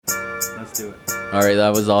Let's do it. All right, that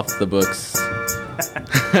was off the books.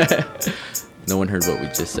 No one heard what we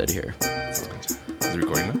just said here. Is it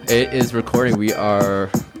recording now? It is recording. We are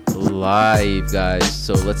live, guys.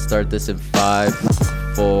 So let's start this in 5,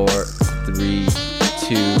 4, 3,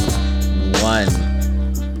 2, 1.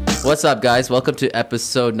 What's up, guys? Welcome to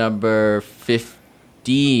episode number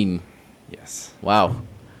 15. Yes. Wow.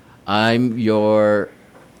 I'm your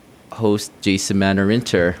host, Jason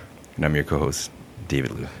Manarinter. And I'm your co-host, David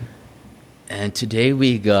Liu. And today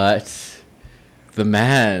we got the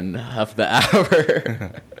man of the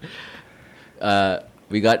hour.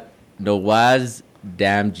 We got Nawaz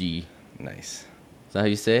Damji. Nice. Is that how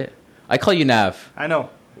you say it? I call you Nav. I know.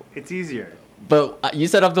 It's easier. But you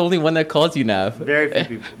said I'm the only one that calls you Nav. Very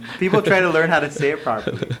few people. People try to learn how to say it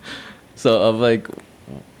properly. So I'm like,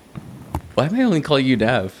 why am I only calling you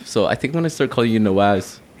Nav? So I think I'm going to start calling you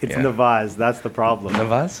Nawaz. It's Yeah. Nawaz. That's the problem.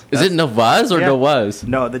 Navaz? Is it Nawaz or Yeah. Nawaz?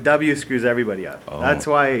 No, the W screws everybody up. Oh. That's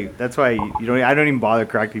why you don't. I don't even bother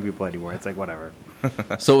correcting people anymore. It's like whatever.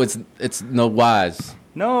 So it's Nawaz.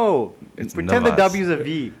 No, It's pretend the Navaz. W's a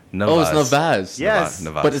V. Navaz. Oh, it's Nawaz. Yes.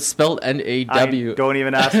 Navaz. But it's spelled I N-A-W. don't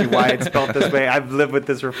even ask me why it's spelled this way. I've lived with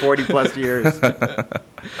this for 40 plus years. That's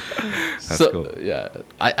So, cool. yeah,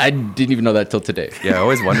 I didn't even know that till today. Yeah, I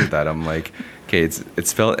always wondered that. I'm like, okay, it's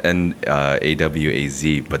spelled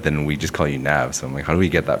N-A-W-A-Z, but then we just call you Nav. So I'm like, how do we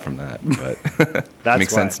get that from that? But That's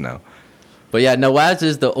makes why. sense now. But yeah, Nawaz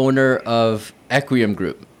is the owner of Equium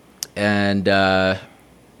Group. And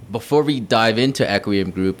before we dive into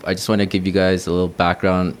Equium Group, I just want to give you guys a little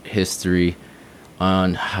background history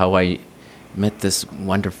on how I met this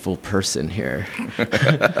wonderful person here.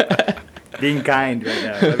 Being kind right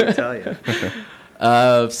now, let me tell you.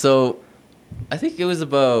 So I think it was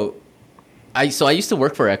about I used to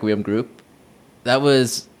work for Equium Group. That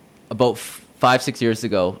was about 5-6 years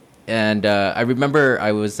ago, and I remember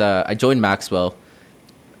I joined Maxwell.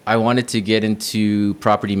 I wanted to get into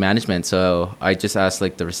property management, so I just asked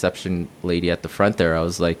like the reception lady at the front there. I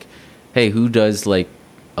was like, "Hey, who does like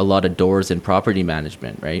a lot of doors in property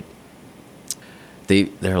management, right?"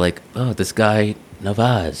 They're like, "Oh, this guy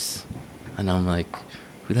Nawaz," and I'm like,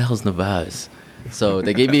 "Who the hell's Nawaz?" So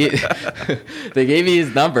they gave me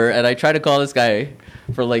his number, and I tried to call this guy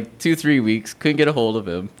for like 2-3 weeks. Couldn't get a hold of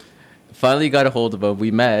him. Finally got a hold of him. We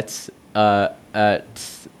met at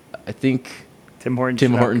I think Tim Hortons.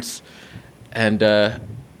 Tim Schnuck. Hortons, and I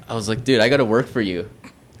was like, "Dude, I got to work for you."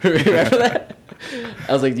 Remember that?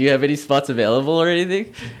 I was like, "Do you have any spots available or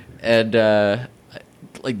anything?" And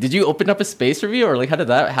like, did you open up a space for me, or like, how did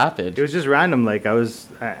that happen? It was just random. Like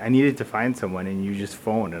I needed to find someone, and you just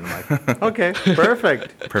phoned, and I'm like, okay,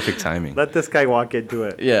 perfect. Perfect timing. Let this guy walk into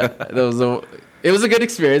it. Yeah, it was a good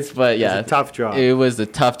experience, but yeah, a tough job. It was a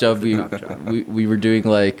tough job. tough job. We were doing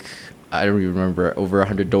like, I don't even remember, over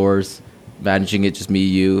 100 doors, managing it just me,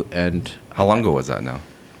 you, and How long ago was that now?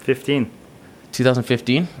 15.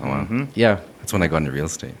 2015. Oh, wow. Mm-hmm. Yeah, That's when I got into real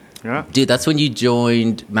estate. Yeah. dude, that's when you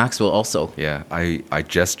joined Maxwell, also. Yeah, I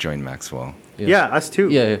just joined Maxwell. Yeah, us too.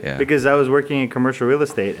 Yeah. Yeah. Because I was working in commercial real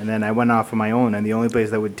estate, and then I went off on my own, and the only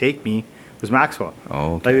place that would take me was Maxwell. Oh,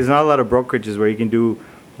 Like, okay. there's not a lot of brokerages where you can do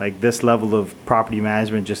like this level of property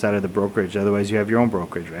management just out of the brokerage. Otherwise, you have your own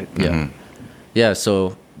brokerage, right? Yeah. Mhm. Yeah,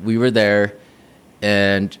 so we were there,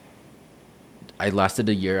 and I lasted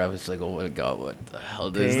a year. I was like, oh my God, what the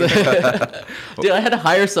hell is this? Dude, I had to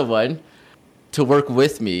hire someone to work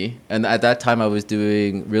with me. And at that time, I was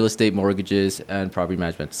doing real estate mortgages and property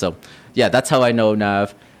management. So, yeah, that's how I know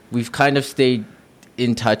Nav. We've kind of stayed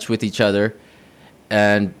in touch with each other.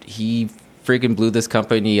 And he freaking blew this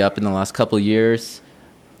company up in the last couple of years.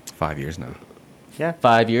 5 years now. Yeah.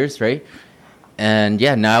 5 years, right? And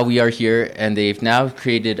yeah, now we are here, and they've now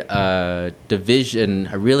created a division,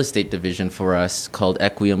 a real estate division for us called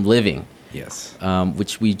Equium Living, Yes.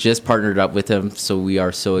 which we just partnered up with them. So we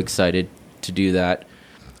are so excited to do that.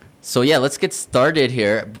 So yeah, let's get started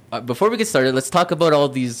here. Before we get started, let's talk about all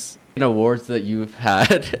these awards that you've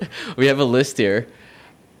had. We have a list here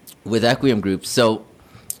with Equium Group. So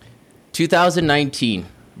 2019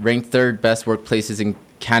 ranked 3rd best workplaces in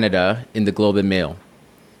Canada in the Globe and Mail.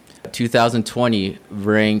 2020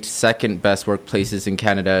 ranked 2nd best workplaces in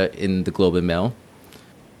Canada in the Globe and Mail.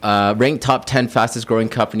 Ranked top 10 fastest growing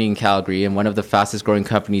company in Calgary and one of the fastest growing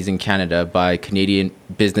companies in Canada by Canadian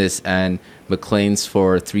Business and Maclean's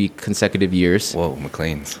for 3 consecutive years. Whoa,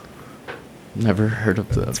 McLean's. Never heard of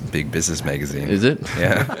them. Big business magazine. Is it?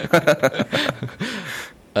 Yeah.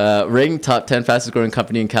 Ranked top 10 fastest growing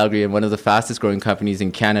company in Calgary and one of the fastest growing companies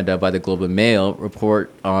in Canada by the Globe and Mail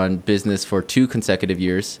report on business for 2 consecutive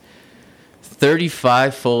years.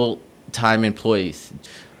 35 full-time employees.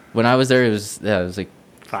 When I was there, it was like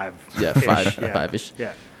 5. Yeah, five-ish.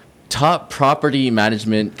 Yeah. Top property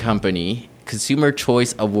management company, Consumer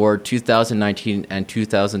Choice Award 2019 and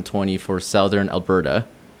 2020 for Southern Alberta.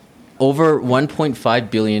 Over 1.5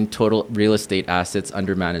 billion total real estate assets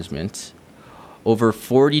under management. Over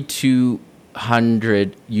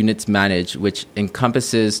 4,200 units managed, which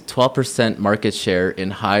encompasses 12% market share in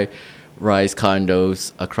high-rise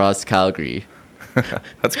condos across Calgary.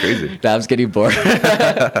 That's crazy. Dav's getting bored.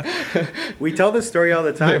 We tell this story all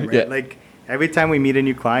the time, right? Yeah. Like every time we meet a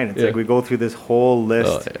new client, it's Yeah. like we go through this whole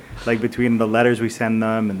list, Oh, yeah. like between the letters we send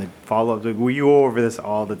them and the follow-ups. Like, we go over this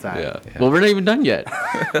all the time. Yeah. Well, we're not even done yet.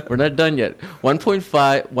 We're not done yet.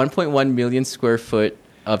 1.1 million square foot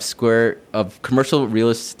of commercial real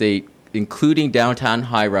estate, including downtown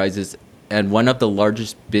high rises and one of the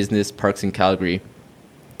largest business parks in Calgary.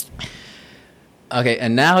 Okay,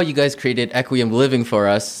 and now you guys created Equium Living for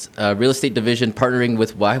us, a real estate division partnering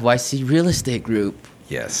with YYC Real Estate Group.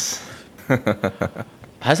 Yes. How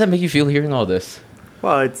does that make you feel hearing all this?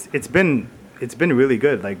 Well, it's been really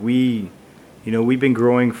good. Like we've been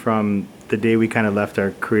growing from the day we kind of left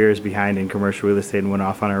our careers behind in commercial real estate and went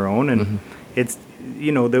off on our own. And it's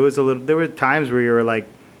there were times where you were like,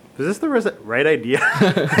 was this the right idea?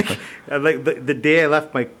 like the day I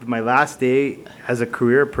left my last day as a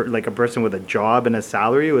career, like a person with a job and a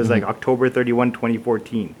salary, was like October 31,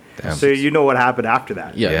 2014. Damn. So you know what happened after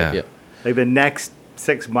that. Yeah. Like the next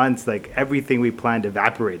 6 months, like everything we planned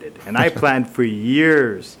evaporated. And I planned for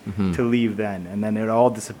years to leave then. And then it all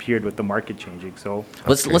disappeared with the market changing. So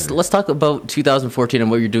Let's talk about 2014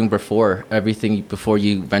 and what you're doing before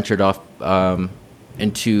you ventured off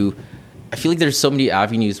into. I feel like there's so many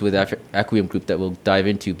avenues with Equium Group that we'll dive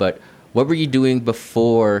into. But what were you doing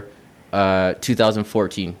before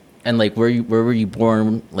 2014? And like, where were you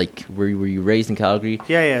born? Like, were you raised in Calgary?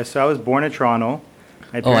 yeah. So I was born in Toronto.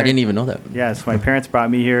 I didn't even know that. Yeah, so my parents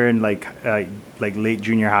brought me here in like late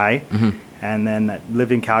junior high, and then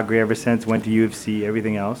lived in Calgary ever since. Went to U of C,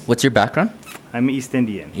 everything else. What's your background? I'm East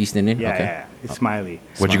Indian. East Indian? Yeah, Okay. yeah. It's Smiley.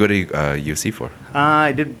 What'd you go to UC for?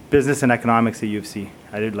 I did business and economics at U of C.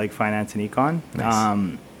 I did like finance and econ.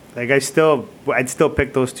 Nice. Like I'd still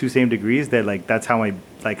pick those two same degrees. That like that's how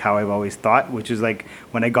I've always thought. Which is like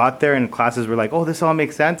when I got there and classes were like, oh, this all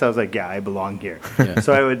makes sense. I was like, yeah, I belong here. Yeah.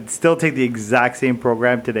 So I would still take the exact same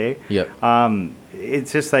program today. Yep.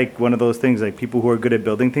 It's just like one of those things. Like people who are good at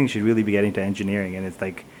building things should really be getting to engineering. And it's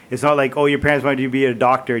like it's not like, oh, your parents wanted you to be a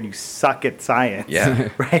doctor and you suck at science. Yeah.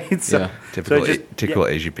 Right. So, Yeah. Typical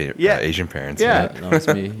Asian parents. Yeah. Right? No, it's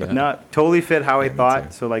me. Yeah. Not totally fit how I me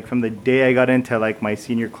thought. too. So like from the day I got into like my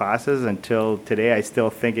senior classes until today, I still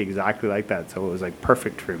think exactly like that. So it was like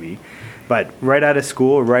perfect for me. But right out of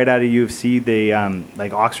school, right out of U of C, they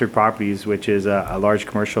like Oxford Properties, which is a large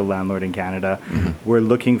commercial landlord in Canada, were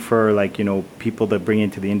looking for like people to bring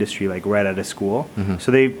into the industry like right out of school.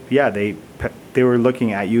 So they were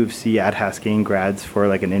looking at U of C at Haskayne grads for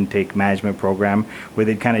like an intake management program where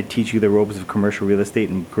they'd kind of teach you the ropes of commercial real estate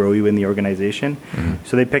and grow you in the organization.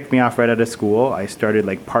 So they picked me off right out of school. I started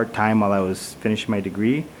like part-time while I was finishing my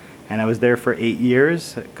degree. And I was there for 8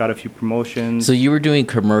 years, got a few promotions. So you were doing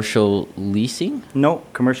commercial leasing? No,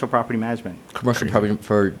 commercial property management. Commercial property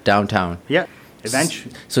for downtown? Yeah,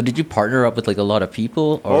 eventually. So did you partner up with like a lot of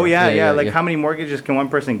people? Or? Oh yeah. Like how many mortgages can one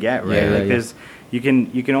person get, right? Yeah, like yeah. there's you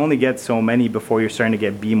can only get so many before you're starting to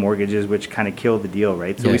get B mortgages, which kind of kill the deal,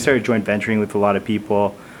 right? So Yeah. we started joint venturing with a lot of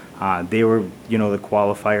people. They were, the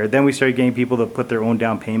qualifier. Then we started getting people to put their own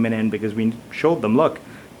down payment in because we showed them, look,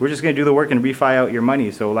 we're just going to do the work and refi out your money.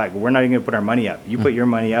 So like, we're not even going to put our money up. You put your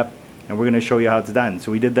money up and we're going to show you how it's done.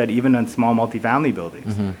 So we did that even on small multifamily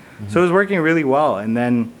buildings. So it was working really well. And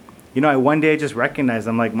then, one day I just recognized,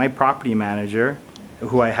 I'm like, my property manager,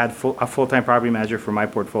 who I had a full-time property manager for my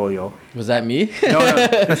portfolio. Was that me? No,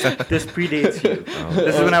 this predates you.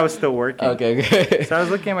 This is when I was still working. Okay. So I was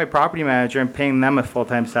looking at my property manager and paying them a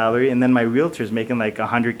full-time salary, and then my realtor's making like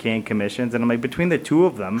 $100K in commissions, and I'm like, between the two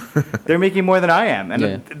of them, they're making more than I am, and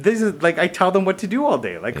Yeah. this is like I tell them what to do all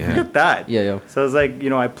day. Like, Yeah. forget that. Yeah. So I was like,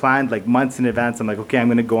 I planned like months in advance. I'm like, okay, I'm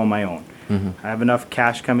going to go on my own. I have enough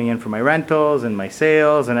cash coming in for my rentals and my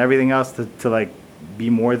sales and everything else to like be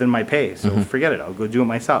more than my pay. So forget it. I'll go do it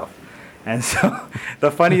myself. And so the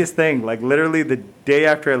funniest thing, like literally the day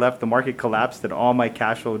after I left, the market collapsed and all my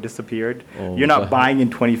cash flow disappeared. Oh, You're not God. buying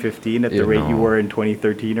in 2015 at the Yeah. rate you No. were in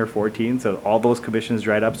 2013 or 14. So all those commissions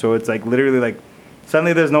dried up. So it's like literally like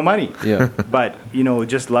suddenly there's no money. Yeah. But,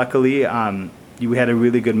 just luckily, we had a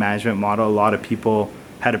really good management model. A lot of people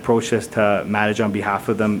had approached us to manage on behalf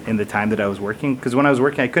of them in the time that I was working. Because when I was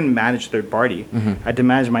working, I couldn't manage third party. I had to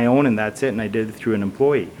manage my own, and that's it. And I did it through an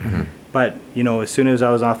employee. But, as soon as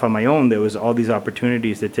I was off on my own, there was all these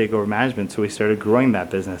opportunities to take over management. So we started growing that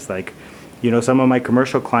business. Like, some of my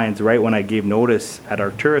commercial clients, right when I gave notice at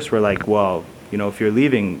Arcturus, were like, well, if you're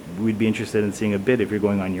leaving, we'd be interested in seeing a bid if you're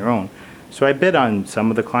going on your own. So I bid on some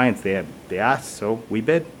of the clients they asked. So we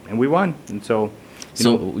bid and we won. And so,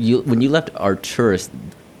 when you left Arcturus,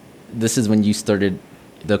 this is when you started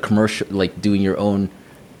the commercial, like doing your own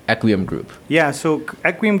Equium Group. Yeah, so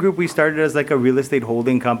Equium Group, we started as like a real estate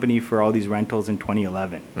holding company for all these rentals in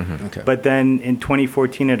 2011. Okay. But then in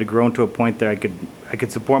 2014, it had grown to a point that I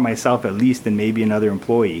could support myself at least and maybe another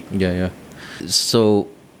employee. Yeah. So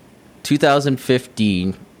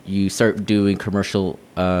 2015, you start doing commercial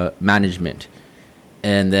management.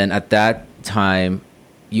 And then at that time,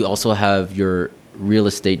 you also have your real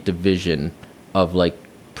estate division of like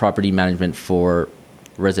property management for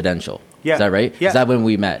residential. Yeah. Is that right? Yeah. Is that when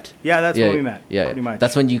we met? Yeah, that's when we met. Yeah. Pretty much.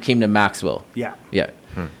 That's when you came to Maxwell. Yeah. Yeah.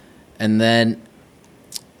 And then,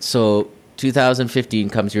 so 2015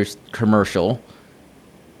 comes your commercial.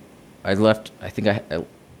 I left, I think I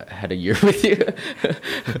had a year with you.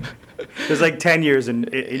 It was like 10 years in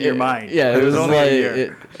your mind. Yeah, it was only like, a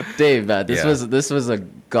year. Dave, man, this Yeah. was a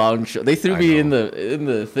gong show. They threw I me know. in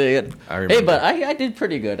the thing. I Hey, remember. but I did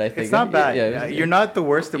pretty good, I think. It's not bad. Yeah. You're not the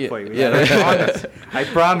worst employee. Yeah. I promise. I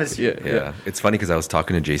promise you. Yeah. It's funny because I was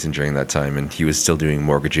talking to Jason during that time, and he was still doing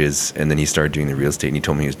mortgages, and then he started doing the real estate, and he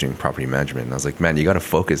told me he was doing property management. And I was like, man, you got to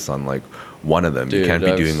focus on like one of them. Dude, you can't be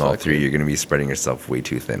that was doing all fucking- three. You're going to be spreading yourself way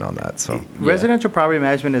too thin on that. So Residential property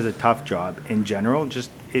management is a tough job in general. Just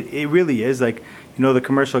it really is. Like, the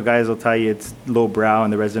commercial guys will tell you it's low brow,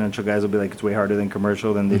 and the residential guys will be like it's way harder than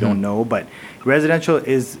commercial, then they don't know. But residential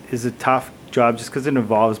is a tough job just because it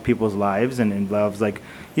involves people's lives and involves like,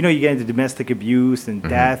 you get into domestic abuse and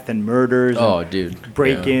death and murders Oh, and dude.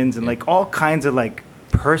 break-ins and like all kinds of like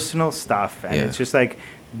personal stuff. And Yeah. it's just like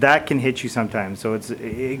that can hit you sometimes. So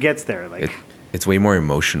it gets there. Like, it's way more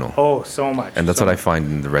emotional. oh, so much. And that's so what I much. find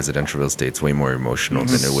in the residential real estate. It's way more emotional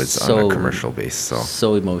than it was on So- a commercial base.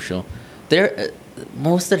 So emotional.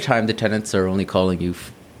 Most of the time, the tenants are only calling you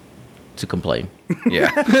to complain.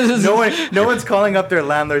 yeah, No one's calling up their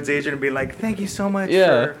landlord's agent and being like, "Thank you so much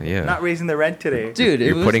Yeah. for Yeah. not raising the rent today." Dude, it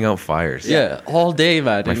you're was, putting out fires. Yeah, all day,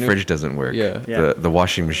 man. My And it- fridge doesn't work. Yeah. Yeah. The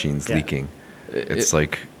washing machine's Yeah. leaking. It's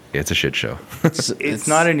a shit show. It's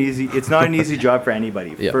not an easy job for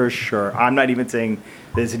anybody, Yeah. for sure. I'm not even saying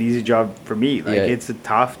that it's an easy job for me. Like, Yeah. it's a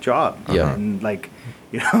tough job. Yeah. And like,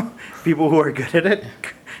 people who are good at it,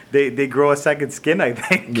 they grow a second skin, I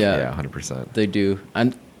think. Yeah, 100%. they do.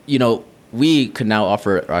 And we can now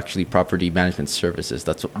offer actually property management services.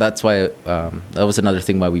 That's why that was another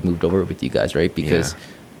thing why we moved over with you guys, right? Because Yeah.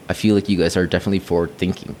 I feel like you guys are definitely forward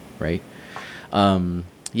thinking, right?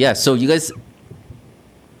 Yeah. So you guys,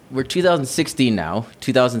 we're 2016 now,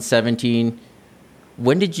 2017.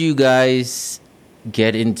 When did you guys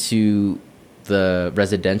get into the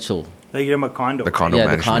residential? Like, you're a condo. The condo Yeah, the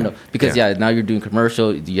management. condo. Because now you're doing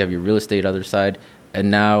commercial. You have your real estate other side,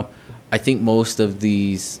 and now I think most of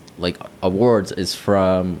these like awards is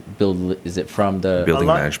from Is it from the Building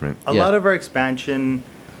A lot- management. A Yeah. lot of our expansion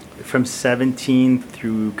from 17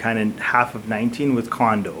 through kind of half of 19 was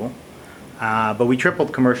condo, but we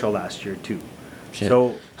tripled commercial last year too. Shit.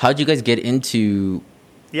 So How'd you guys get into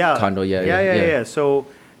yeah, condo? Yeah. So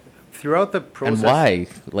throughout the process, and why?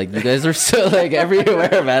 Like you guys are so like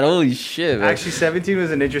everywhere, man. Holy shit, man. Actually, 17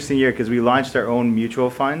 was an interesting year because we launched our own mutual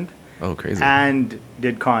fund Oh, crazy. and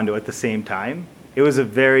did condo at the same time. It was a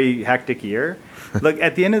very hectic year. Look,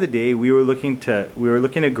 at the end of the day, we were looking to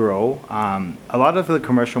grow. A lot of the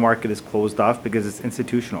commercial market is closed off because it's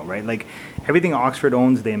institutional, right? Like everything Oxford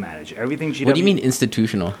owns, they manage. Everything GW. What do you mean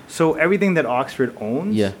institutional? So everything that Oxford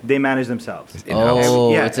owns, Yeah. they manage themselves. In-house.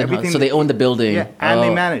 Oh, Yeah, it's in everything- so they own the building. Yeah, and they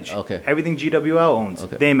Oh, manage. Okay. Everything GWL owns,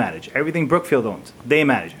 Okay. they manage. Everything Brookfield owns, they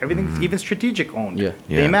manage. Everything even Strategic owned, Yeah.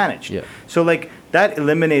 they Yeah. manage. Yeah. So like that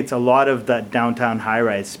eliminates a lot of that downtown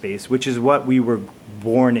high-rise space, which is what we were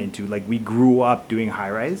born into. Like we grew up doing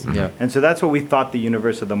high-rise, Yeah. and so that's what we thought the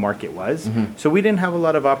universe of the market was. So we didn't have a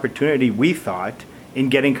lot of opportunity, we thought, in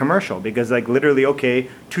getting commercial because like literally, okay,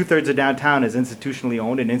 2/3 of downtown is institutionally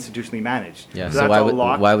owned and institutionally managed. Yeah. So So that's why all would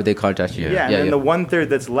locked. why would they contact you? Yeah, and then the 1/3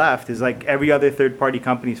 that's left is like every other third-party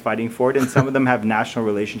company's fighting for it, and some of them have national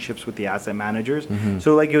relationships with the asset managers.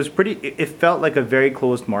 So like it was it felt like a very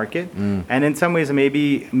closed market, and in some ways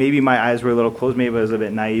maybe my eyes were a little closed, maybe I was a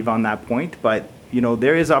bit naive on that point, but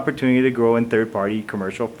there is opportunity to grow in third-party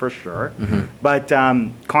commercial for sure. But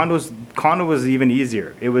condo was even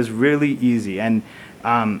easier. It was really easy, and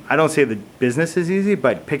I don't say the business is easy,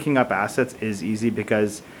 but picking up assets is easy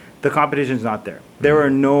because the competition's not there. There are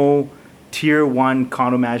no tier one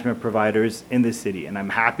condo management providers in the city, and I'm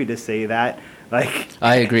happy to say that. Like,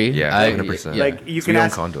 I agree. Yeah, I, 100%. yeah. like you So can we own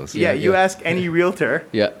ask condos. Yeah, you Yeah. ask any realtor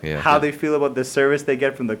Yeah. Yeah. how they feel about the service they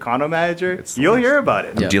get from the condo manager. It's You'll nice. hear about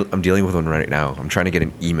it. Yeah. I'm dealing with one right now. I'm trying to get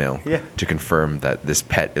an email Yeah. to confirm that this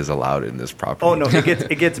pet is allowed in this property. Oh no,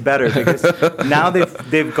 it gets better because now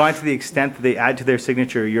they've gone to the extent that they add to their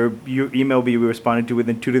signature. Your email will be responded to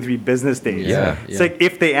within 2 to 3 business days. Yeah. It's like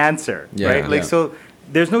if they answer, Yeah. right? Like Yeah. so,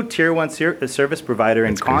 there's no tier one service provider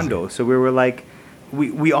in That's crazy. condo. So we were like,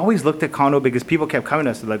 we always looked at condo because people kept coming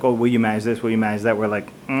to us like, oh, will you manage this? Will you manage that? We're like,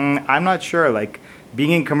 I'm not sure. Like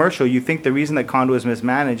being in commercial, you think the reason that condo is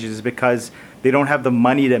mismanaged is because they don't have the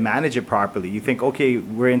money to manage it properly. You think, okay,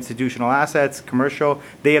 we're institutional assets, commercial,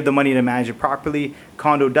 they have the money to manage it properly.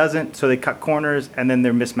 Condo doesn't, so they cut corners and then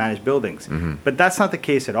they're mismanaged buildings. But that's not the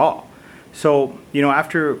case at all. So,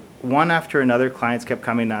 after another, clients kept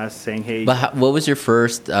coming to us saying, hey, But what was your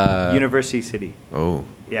first? University City. Oh,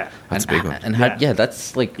 Yeah. that's a big one. And how? Yeah. Yeah,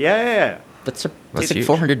 that's like Yeah. that's That's like huge.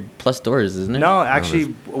 400 plus doors, isn't it? No, actually,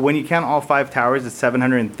 when you count all 5 towers, it's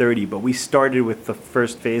 730. But we started with the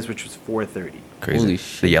first phase, which was 430. Crazy. Holy The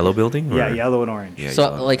shit. yellow building? Yeah, or- yellow and orange. Yeah. So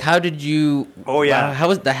yellow. like, how did you? Oh, yeah. How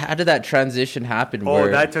did that transition happen? Oh,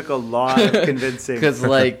 that took a lot of convincing. Because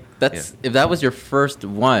like that's if that was your first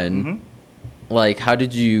one, like how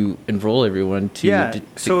did you enroll everyone to? Yeah. to-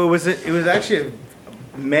 So it was actually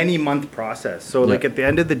a many month process. So like Yeah. at the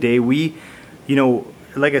end of the day, we,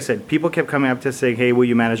 like I said, people kept coming up to us saying, "Hey, will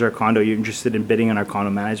you manage our condo? You're interested in bidding on our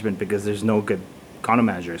condo management because there's no good condo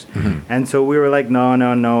managers." And so we were like,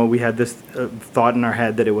 no. We had this thought in our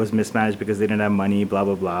head that it was mismanaged because they didn't have money, blah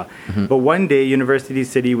blah blah. But one day, University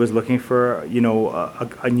City was looking for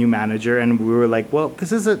a new manager, and we were like, well,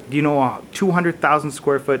 this is a 200,000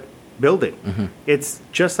 square foot building. It's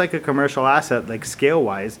just like a commercial asset, like scale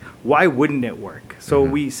wise. Why wouldn't it work? So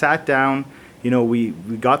we sat down. We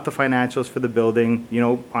got the financials for the building,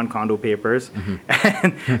 on condo papers,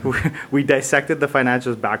 and we dissected the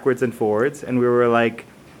financials backwards and forwards, and we were like,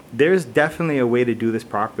 there's definitely a way to do this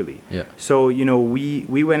properly. Yeah. So,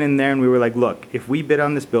 we went in there and we were like, look, if we bid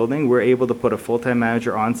on this building, we're able to put a full-time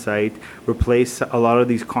manager on site, replace a lot of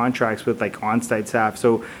these contracts with like on-site staff.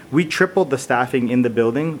 So we tripled the staffing in the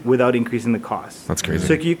building without increasing the costs. That's crazy.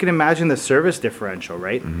 So you can imagine the service differential,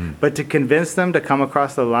 right? But to convince them to come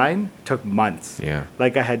across the line took months. Yeah.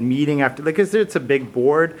 Like I had meeting after, like, it's a big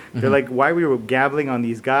board. They're like, why we were gambling on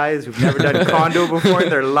these guys who've never done condo before in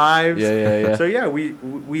their lives. Yeah. So yeah,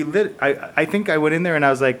 I think I went in there and I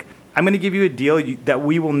was like, I'm going to give you a deal that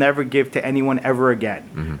we will never give to anyone ever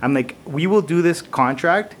again. I'm like, we will do this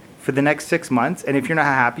contract for the next 6 months, and if you're not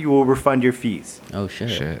happy, we'll refund your fees. Oh shit.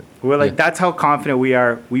 Shit. We're like, Yeah. that's how confident we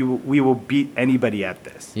are. We will beat anybody at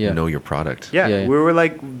this. Yeah. Know your product. Yeah, Yeah. we were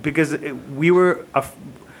like, because we were,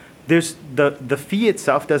 there's the fee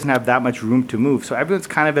itself doesn't have that much room to move. So everyone's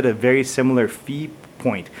kind of at a very similar fee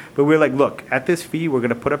point. But we're like, look, at this fee, we're going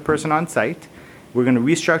to put a person on site. We're going to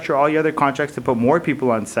restructure all your other contracts to put more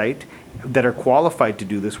people on site that are qualified to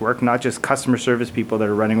do this work, not just customer service people that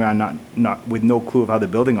are running around not with no clue of how the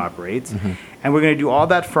building operates. And we're going to do all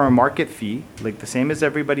that for a market fee, like the same as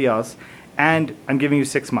everybody else. And I'm giving you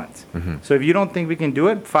 6 months. So if you don't think we can do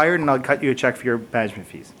it, fire it, and I'll cut you a check for your management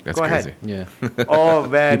fees. That's Go crazy. ahead. Yeah. Oh You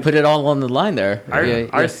man, put it all on the line there.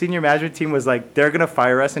 our senior management team was like, they're gonna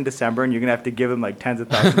fire us in December, and you're gonna have to give them like tens of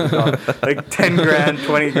thousands of dollars, like 10 grand,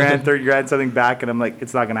 20 grand, 30 grand, something back. And I'm like,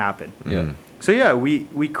 it's not gonna happen. Yeah. So yeah,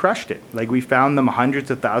 we crushed it. Like we found them hundreds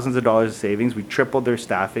of thousands of dollars of savings. We tripled their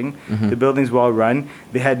staffing. The building's well run.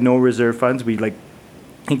 They had no reserve funds. We like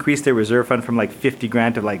increased their reserve fund from like 50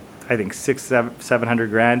 grand to like I think 700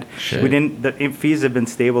 grand. Shit. We didn't. The fees have been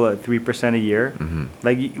stable at 3% a year.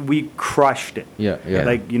 Like we crushed it. Yeah.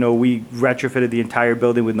 Like we retrofitted the entire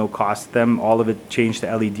building with no cost to them. All of it changed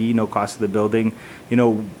to LED, no cost to the building.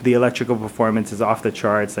 The electrical performance is off the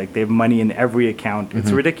charts. Like they have money in every account.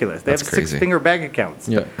 It's ridiculous. They That's have crazy. 6-finger bank accounts.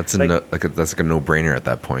 Yeah. That's Like- that's like a no-brainer at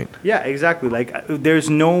that point. Yeah, exactly. Like there's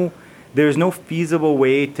no feasible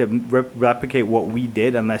way to replicate what we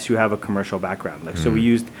did unless you have a commercial background. Like so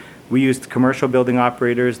we used commercial building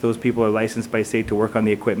operators. Those people are licensed by state to work on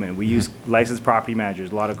the equipment. We used licensed property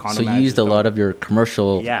managers. A lot of condo So you managers used a don't. lot of your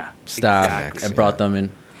commercial Yeah, staff exactly. and brought them in.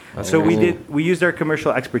 So we used our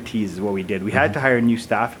commercial expertise is what we did. We had to hire new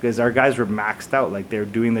staff because our guys were maxed out, like they were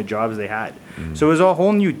doing the jobs they had. So it was a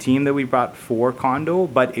whole new team that we brought for condo,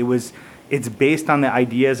 but it's based on the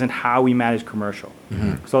ideas and how we manage commercial.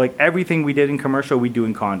 So like everything we did in commercial, we do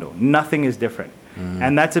in condo. Nothing is different.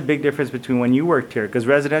 And that's a big difference between when you worked here, because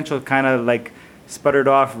residential kind of like sputtered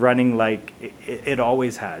off running like it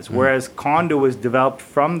always has. Whereas condo was developed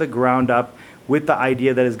from the ground up with the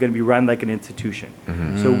idea that it's going to be run like an institution.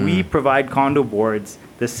 So we provide condo boards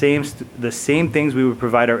the same things we would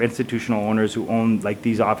provide our institutional owners who own like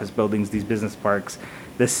these office buildings, these business parks,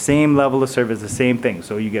 the same level of service, the same thing.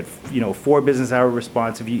 So you get 4 business hour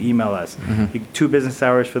response if you email us, you get 2 business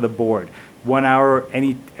hours for the board. 1 hour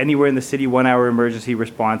anywhere in the city, 1 hour emergency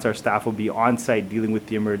response. Our staff will be on site dealing with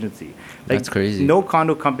the emergency. Like, That's crazy. No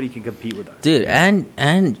condo company can compete with us. Dude,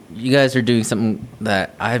 and you guys are doing something that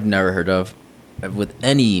I've never heard of with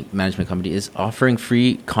any management company, is offering free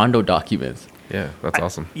condo documents. Yeah, that's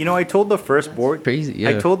awesome. I told the first board. crazy,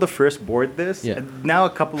 yeah. I told the first board this. Yeah. And now a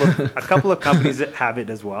couple of companies that have it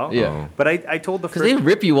as well. Yeah. Oh. But I told the Because first. they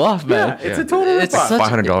rip you off, man. Yeah, it's Yeah. a total It's rip-off. such-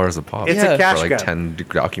 $500 a pop. It's a cash for like grab. 10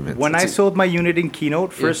 documents. When I sold my unit in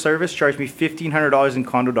Keynote, First Service charged me $1,500 in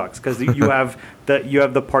condo docs because you have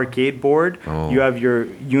the parkade board, Oh. you have your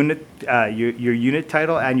unit your unit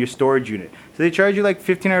title and your storage unit. So they charge you like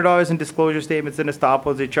 $1,500 in disclosure statements and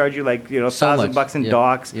estoppels. They charge you like $1,000 in Yeah.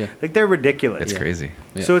 docs. Yeah. Like they're ridiculous. It's crazy.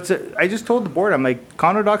 Yeah. So I just told the board, I'm like,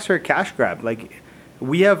 condo docs are a cash grab. Like,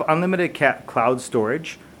 we have unlimited cloud storage.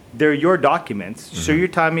 They're your documents. So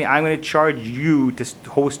you're telling me I'm going to charge you to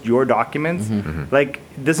host your documents? Like,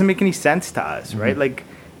 it doesn't make any sense to us, right? Like,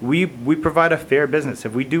 we provide a fair business.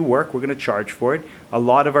 If we do work, we're going to charge for it. A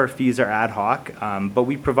lot of our fees are ad hoc, but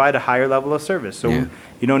we provide a higher level of service. So,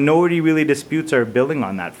 Yeah. nobody really disputes our billing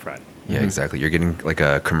on that front. Yeah, exactly. You're getting like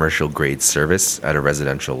a commercial grade service at a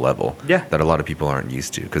residential level Yeah. that a lot of people aren't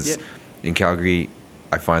used to. Because Yeah. in Calgary,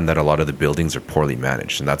 I find that a lot of the buildings are poorly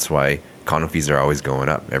managed, and that's why condo fees are always going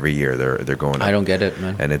up every year. They're going up. I don't get it,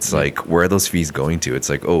 man. And it's like, where are those fees going to? It's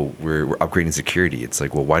like, oh, we're upgrading security. It's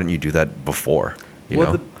like, well, why didn't you do that before? You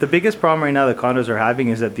know? The biggest problem right now that condos are having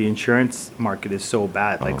is that the insurance market is so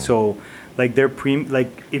bad. Like,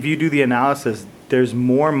 if you do the analysis, there's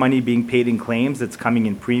more money being paid in claims that's coming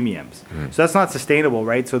in premiums. So that's not sustainable,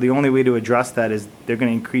 right? So the only way to address that is they're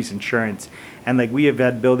going to increase insurance. And like, we have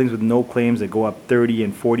had buildings with no claims that go up 30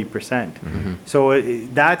 and 40%. So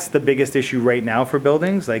that's the biggest issue right now for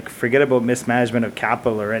buildings. Like, forget about mismanagement of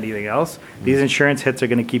capital or anything else. These insurance hits are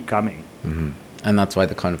going to keep coming. And that's why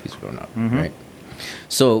the condo fees are going up, right?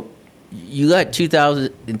 So you got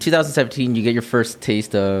in 2017, you get your first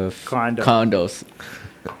taste of condos.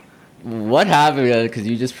 What happened? Because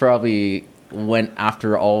you just probably went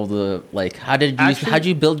after all the, like, how'd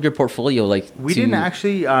you build your portfolio? Like, We didn't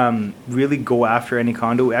actually really go after any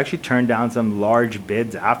condo. We actually turned down some large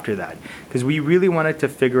bids after that because we really wanted to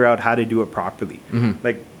figure out how to do it properly.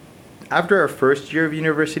 Like, after our first year of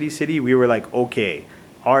University City, we were like, okay,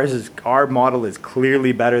 our model is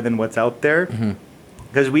clearly better than what's out there.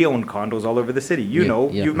 Because we own condos all over the city,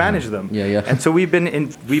 you've managed them, and so we've been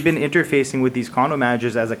interfacing with these condo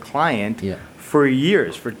managers as a client for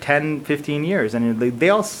years, for 10, 15 years, and they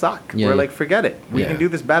all suck. We're like, forget it, we can do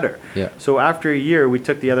this better. So after a year, we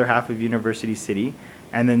took the other half of University City,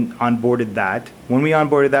 and then onboarded that. When we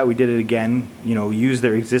onboarded that, we did it again. Used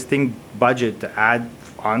their existing budget to add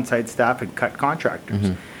on-site staff and cut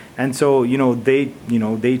contractors. And so,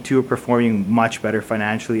 they too are performing much better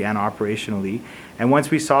financially and operationally. And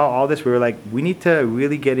once we saw all this, we were like, we need to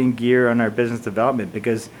really get in gear on our business development,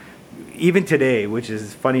 because even today, which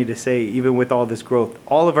is funny to say, even with all this growth,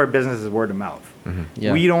 all of our business is word of mouth.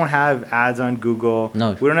 We don't have ads on Google.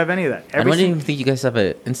 No. We don't have any of that. I don't even think you guys have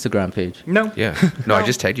an Instagram page. No. Yeah. No, I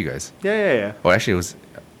just tagged you guys. Yeah. Oh, actually, it was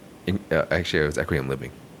Equium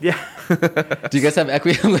Living. Yeah. Do you guys have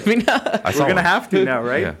equity living now? I saw We're going to one. have to now,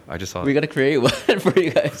 right? Yeah, I just saw We it. gotta create one for you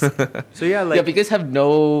guys. So, yeah, like... yeah, but you guys have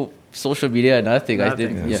no social media, nothing. I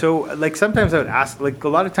Nothing. didn't. Yeah. So, like, sometimes I would ask, like, a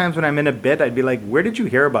lot of times when I'm in a bid, I'd be like, where did you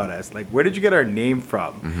hear about us? Like, where did you get our name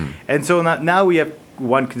from? And so now we have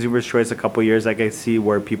one Consumer's Choice a couple of years. Like, I see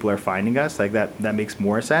where people are finding us. Like, that makes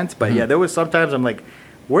more sense. But, yeah, there was sometimes I'm like,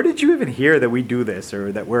 where did you even hear that we do this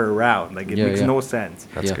or that we're around? Like, it makes no sense.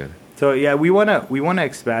 That's Yeah. good. So, yeah, we wanna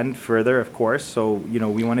expand further, of course. So,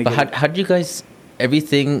 we want to But get... how did you guys?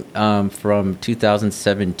 Everything from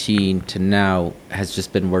 2017 to now has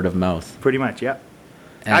just been word of mouth. Pretty much, yeah.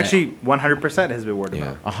 And Actually, 100% has been word of Yeah.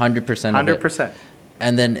 mouth. 100%. 100%.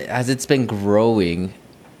 And then as it's been growing,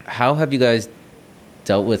 how have you guys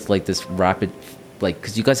dealt with like this rapid, like,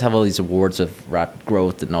 because you guys have all these awards of rapid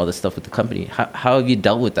growth and all this stuff with the company. How have you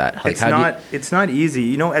dealt with that? Like, It's not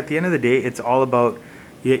easy. At the end of the day, it's all about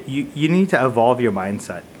you need to evolve your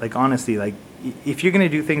mindset. Like, honestly, like, if you're going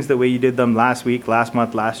to do things the way you did them last week, last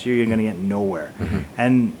month, last year, you're going to get nowhere.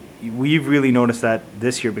 And we've really noticed that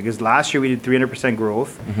this year, because last year we did 300%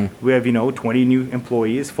 growth. We have 20 new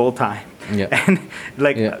employees full time. Yeah. And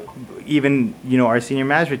like Yeah. even our senior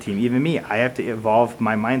management team, even me, I have to evolve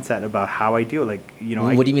my mindset about how I deal. Like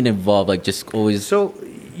What do you mean involved? Like just always. So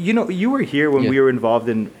you were here when Yeah. we were involved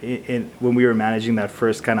in when we were managing that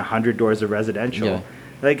first kind of 100 doors of residential. Yeah.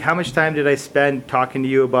 Like how much time did I spend talking to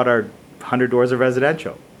you about our 100 doors of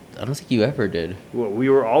residential? I don't think you ever did. Well, we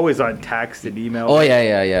were always on text and email. Oh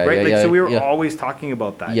yeah. Right, yeah, so we were yeah. always talking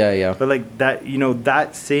about that. Yeah. But like that,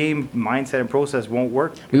 that same mindset and process won't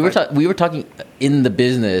work. We were talking in the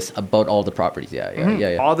business about all the properties.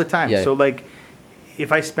 Yeah. All the time. Yeah. So like,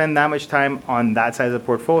 if I spend that much time on that size of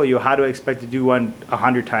portfolio, how do I expect to do one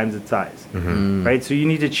 100 times its size? Right. So you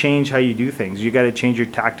need to change how you do things. You got to change your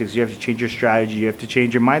tactics. You have to change your strategy. You have to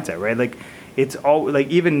change your mindset. Right. Like it's all like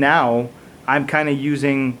even now, I'm kind of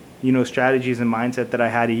using strategies and mindset that I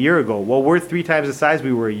had a year ago. Well, we're 3 times the size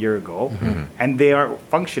we were a year ago, and they aren't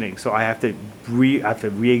functioning. So I have to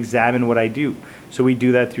re-examine what I do. So we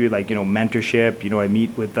do that through like mentorship. I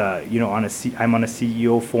meet with I'm on a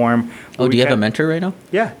CEO forum. Oh, do you have a mentor right now?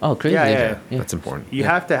 Yeah. Oh, crazy. Yeah. That's important. You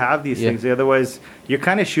have to have these things, otherwise you're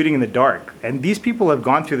kind of shooting in the dark. And these people have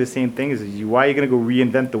gone through the same things as you. Why are you going to go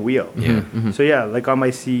reinvent the wheel? Yeah. So like on my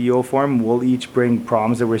CEO forum, we'll each bring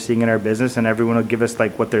problems that we're seeing in our business, and everyone will give us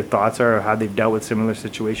like what their thoughts are or how they've dealt with similar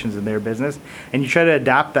situations in their business. And you try to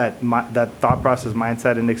adapt that thought process,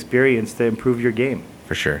 mindset, and experience to improve your game.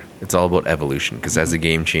 For sure. It's all about evolution because as the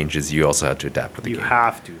game changes, you also have to adapt with the You game.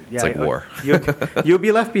 have to. Yeah, It's like war. You'll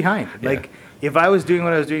be left behind. Yeah. Like if I was doing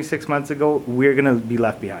what I was doing 6 months ago, we're gonna be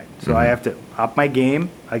left behind. So I have to up my game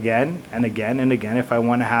again and again and again if we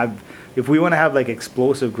want to have like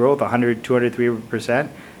explosive growth, 100, 200, 300%.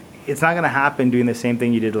 It's not gonna happen doing the same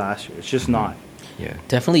thing you did last year. It's just not. Yeah.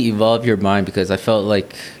 Definitely evolve your mind because I felt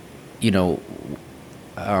like, because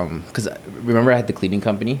remember I had the cleaning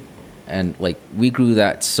company. And like we grew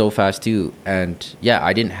that so fast too, and yeah,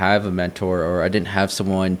 I didn't have a mentor or I didn't have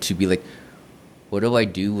someone to be like, what do I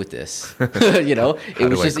do with this? It was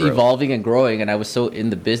do I just grow? evolving and growing, and I was so in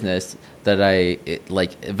the business that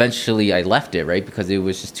eventually I left it, right, because it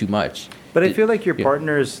was just too much. But I feel like your Yeah.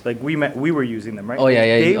 partners, like we were using them, right? Oh yeah,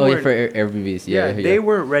 They weren't- for Airbnbs, they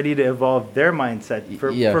weren't ready to evolve their mindset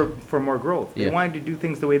Yeah. for more growth. They Yeah. wanted to do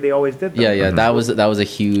things the way they always did them. yeah. That was a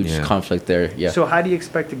huge Yeah. conflict there. Yeah, So how do you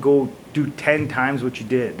expect to go do 10 times what you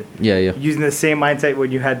did? yeah. Using the same mindset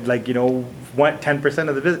when you had 10%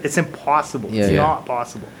 of the business. It's impossible. Yeah, It's yeah. not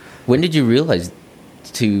possible. When did you realize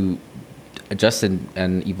to adjust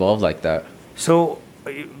and evolve like that? So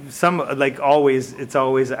it's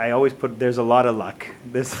always I always put there's a lot of luck.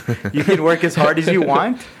 You can work as hard as you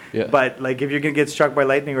want, Yeah. but like if you're gonna get struck by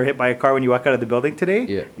lightning or hit by a car when you walk out of the building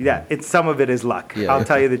today, it's some of it is luck. Yeah. I'll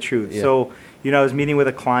tell you the truth. Yeah. So I was meeting with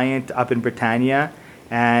a client up in Britannia,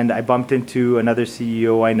 and I bumped into another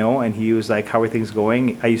CEO I know, and he was like, "How are things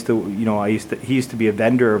going?" He used to be a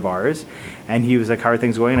vendor of ours, and he was like, "How are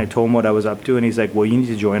things going?" And I told him what I was up to, and he's like, "Well, you need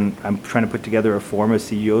to join. I'm trying to put together a forum of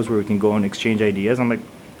CEOs where we can go and exchange ideas." I'm like,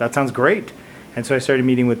 "That sounds great." And so I started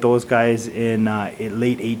meeting with those guys in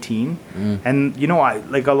late 18. And, I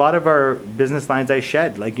like a lot of our business lines I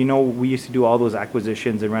shed. Like, we used to do all those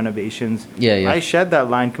acquisitions and renovations. Yeah. I shed that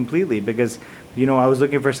line completely because, I was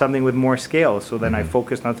looking for something with more scale. So then I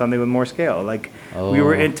focused on something with more scale. Like, we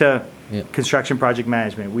were into construction project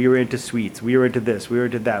management. We were into suites. We were into this. We were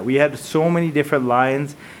into that. We had so many different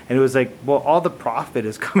lines. And it was like, well, all the profit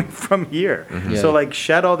is coming from here. Yeah. So like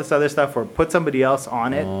shed all this other stuff or put somebody else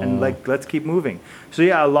on it and like let's keep moving. So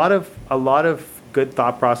yeah, a lot of good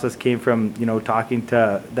thought process came from talking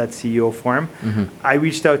to that CEO forum. I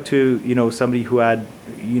reached out to somebody who had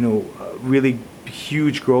really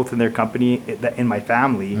huge growth in their company in my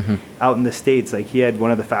family out in the States. Like he had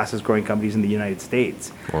one of the fastest growing companies in the United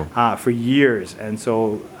States for years. And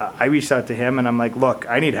so I reached out to him and I'm like, look,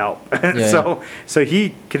 I need help. So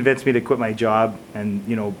he convinced me to quit my job and,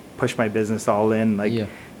 push my business all in.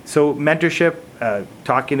 So mentorship,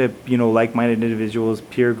 talking to, like-minded individuals,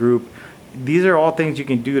 peer group, these are all things you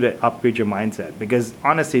can do to upgrade your mindset because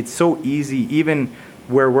honestly, it's so easy, even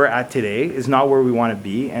where we're at today is not where we want to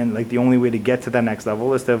be, and like the only way to get to that next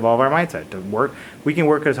level is to evolve our mindset. We can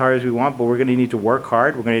work as hard as we want, but we're going to need to work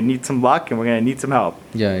hard. We're going to need some luck, and we're going to need some help.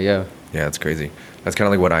 Yeah. Yeah, it's crazy. That's kind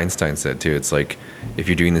of like what Einstein said too. It's like if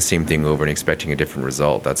you're doing the same thing over and expecting a different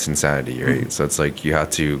result, that's insanity, right? So it's like you have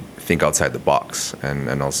to think outside the box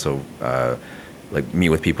and also like meet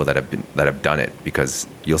with people that have done it because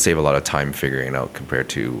you'll save a lot of time figuring it out compared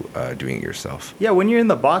to doing it yourself. Yeah, when you're in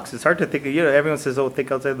the box, it's hard to think. Everyone says, "Oh,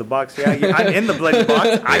 think outside the box." Yeah, I'm in the bloody box.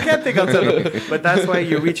 I can't think outside. But that's why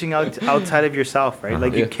you're reaching out outside of yourself, right?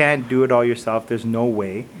 Like you can't do it all yourself. There's no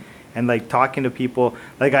way. and like talking to people.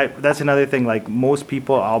 Like that's another thing. Like most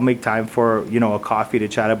people, I'll make time for, you know, a coffee to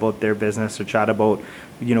chat about their business or chat about,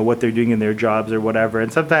 you know, what they're doing in their jobs or whatever.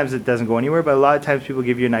 And sometimes it doesn't go anywhere, but a lot of times people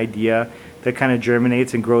give you an idea that kind of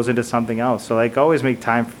germinates and grows into something else. So like always make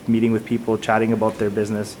time for meeting with people, chatting about their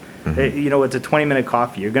business. You know, it's a 20-minute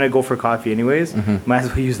coffee. You're going to go for coffee anyways. Might as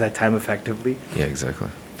well use that time effectively. Yeah, exactly.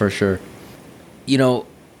 For sure. You know,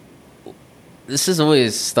 this has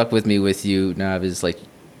always stuck with me with you, Nav, is like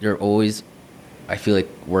you're always, I feel like,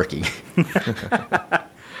 working.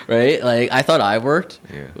 Right? Like I thought I worked,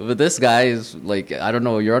 but this guy is like, I don't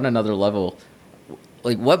know, you're on another level.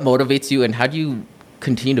 Like what motivates you and how do you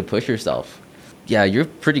continue to push yourself? Yeah, you're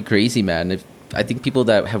pretty crazy, man. I think people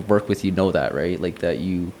that have worked with you know that, right? Like that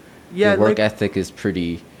your work ethic is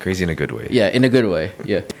pretty crazy in a good way. Yeah, in a good way.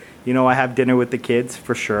 Yeah. You know, I have dinner with the kids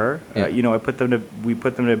for sure. Yeah. You know, we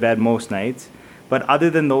put them to bed most nights. But other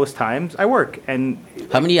than those times, I work. And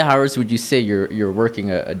how many hours would you say you're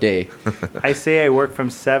working a day? I say I work from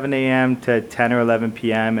 7 a.m. to 10 or 11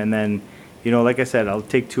 p.m. And then, you know, like I said, I'll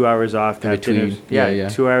take 2 hours off to have dinner. Yeah,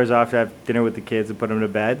 2 hours off to have dinner with the kids and put them to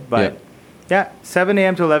bed. But yeah, 7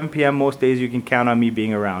 a.m. to 11 p.m. most days you can count on me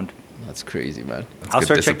being around. That's crazy, man. That's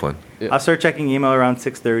good discipline. I'll start checking email around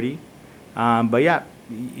 6:30. But yeah,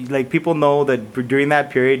 like people know that during that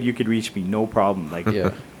period you could reach me, no problem. Like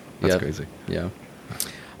That's crazy. Yeah.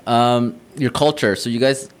 Your culture. So you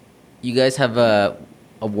guys have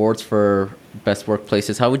awards for best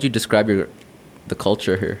workplaces. How would you describe the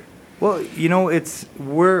culture here? Well, you know,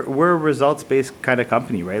 we're a results-based kind of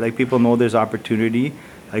company, right? Like people know there's opportunity.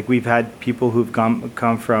 Like we've had people who've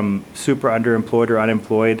come from super underemployed or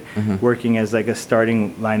unemployed, working as like a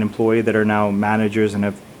starting line employee that are now managers and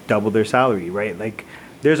have doubled their salary, right? Like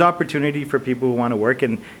there's opportunity for people who want to work,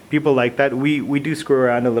 and people like that. We do screw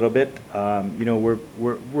around a little bit. You know,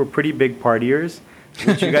 we're pretty big partiers,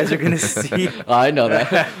 which you guys are going to see. I know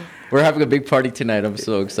that. We're having a big party tonight. I'm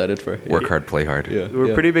so excited for it. Work hard, play hard. Yeah.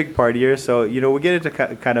 We're pretty big partiers, so you know we get into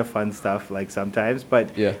kind of fun stuff like sometimes.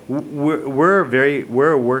 But we're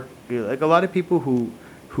a work, like a lot of people who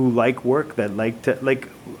like work, that like to, like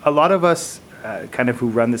a lot of us kind of who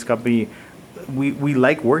run this company, we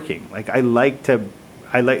like working. Like I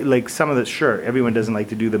like some of the, sure, everyone doesn't like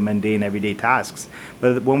to do the mundane everyday tasks,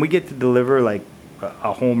 but when we get to deliver like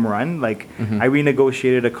a home run, like I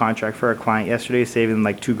renegotiated a contract for a client yesterday, saving them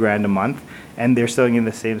like $2,000 a month, and they're still in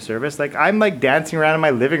the same service. Like I'm like dancing around in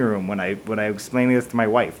my living room when I explaining this to my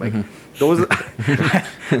wife. Like those,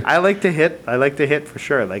 I like to hit for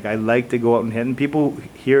sure. Like I like to go out and hit, and people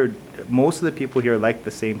here, most of the people here like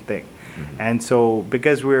the same thing. And so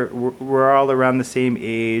because we're all around the same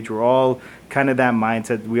age, we're all kind of that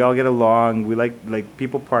mindset. We all get along. We like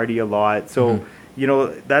people party a lot. So you know,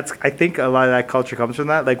 that's, I think a lot of that culture comes from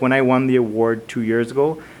that. Like when I won the award 2 years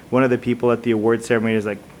ago, one of the people at the award ceremony is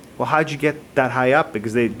like, well, how'd you get that high up?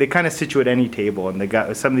 Because they kind of sit you at any table,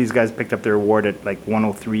 and some of these guys picked up their award at like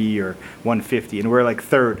 103 or 150, and we're like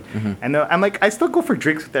third. And I'm like, I still go for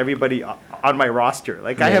drinks with everybody on my roster.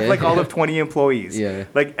 Like I have like all of 20 employees.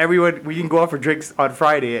 Like everyone, we can go out for drinks on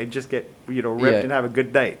Friday and just get, you know, ripped and have a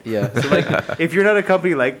good night. So like, if you're not a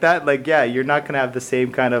company like that, like you're not gonna have the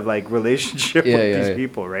same kind of like relationship with these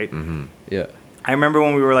people, right? I remember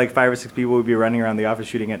when we were like 5 or 6 people, we'd be running around the office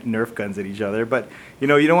shooting at Nerf guns at each other. But, you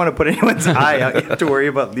know, you don't want to put anyone's eye out. You have to worry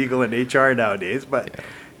about legal and HR nowadays. But,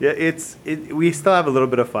 we still have a little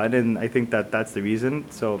bit of fun, and I think that's the reason.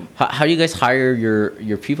 So how do you guys hire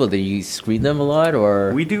your people? Do you screen them a lot,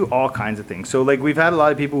 or? We do all kinds of things. So, like, we've had a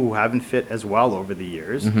lot of people who haven't fit as well over the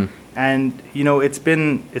years. And, you know, it's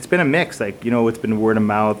been a mix. Like, you know, it's been word of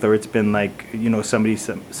mouth, or it's been like, you know,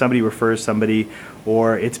 somebody refers somebody,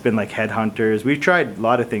 or it's been like headhunters. We've tried a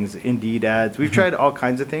lot of things, Indeed ads. We've tried all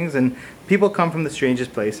kinds of things, and people come from the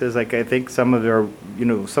strangest places. Like I think some of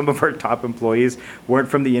our top employees weren't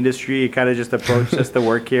from the industry. Kind of just approached us to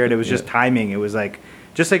work here, and it was just timing. It was like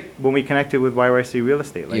just like when we connected with YYC Real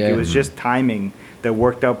Estate. Like it was just timing that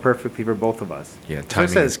worked out perfectly for both of us. Yeah,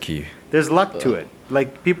 timing is key. There's luck to it.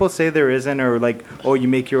 Like people say there isn't, or like, oh, you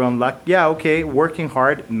make your own luck. Yeah, okay, working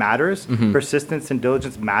hard matters. Persistence and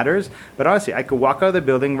diligence matters. But honestly, I could walk out of the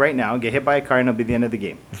building right now, get hit by a car, and it'll be the end of the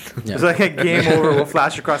game. It's like a game over will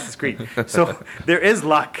flash across the screen. So there is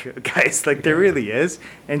luck, guys. Like there really is.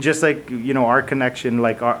 And just like, you know, our connection,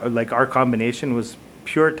 like our combination was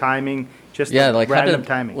pure timing, just like random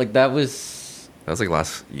timing. Like that was like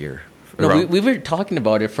last year. No, we were talking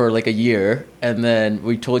about it for like a year, and then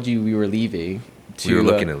we told you we were leaving. We were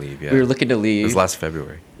looking to leave, We were looking to leave. It was last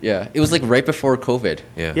February. Yeah. It was like right before COVID.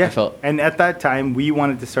 Yeah. Yeah. And at that time, we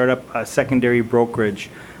wanted to start up a secondary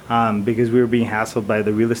brokerage because we were being hassled by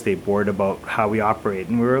the real estate board about how we operate,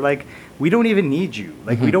 and we were like, we don't even need you.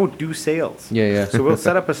 Like, we don't do sales. Yeah, yeah. So we'll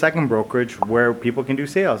set up a second brokerage where people can do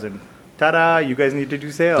sales, and ta-da, you guys need to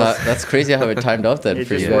do sales. That's crazy how it timed out then It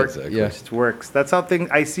for just you. works. exactly. Yeah. It just works. That's how things.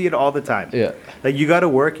 I see it all the time. Yeah. Like, you got to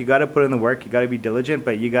work. You got to put in the work. You got to be diligent,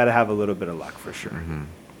 but you got to have a little bit of luck for sure.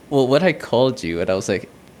 Well, when I called you and I was like,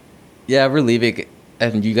 yeah, we're leaving,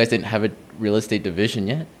 and you guys didn't have a real estate division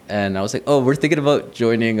yet, and I was like, oh, we're thinking about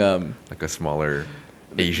joining Like a smaller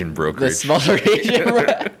Asian brokerage. the smaller Asian.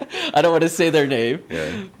 I don't want to say their name,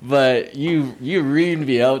 Yeah. but you reamed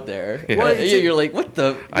me out there. Yeah. Well, you're like, what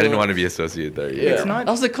the? I didn't want to be associated there. Yeah. It's not-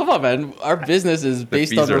 I was like, come on, man. Our business is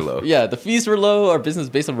based fees on are low. Yeah, the fees were low. Our business is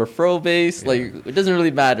based on referral base. Like, it doesn't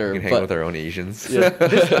really matter. We can hang but with our own Asians.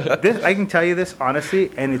 This, I can tell you this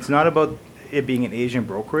honestly, and it's not about it being an Asian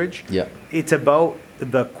brokerage. Yeah. It's about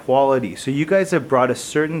the quality. So you guys have brought a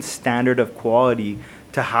certain standard of quality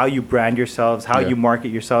to how you brand yourselves, how Yeah. you market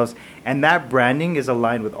yourselves, and that branding is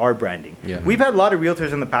aligned with our branding. Yeah. We've had a lot of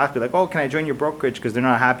realtors in the past be like, "Oh, can I join your brokerage?" Because they're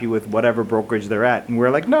not happy with whatever brokerage they're at, and we're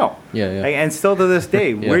like, "No." Yeah, yeah. And still to this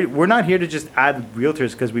day, Yeah. we're not here to just add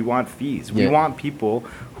realtors because we want fees. We Yeah. want people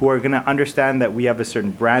who are going to understand that we have a certain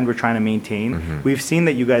brand we're trying to maintain. Mm-hmm. We've seen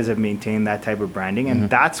that you guys have maintained that type of branding, and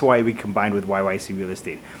that's why we combined with YYC Real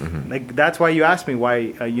Estate. Mm-hmm. Like, that's why you asked me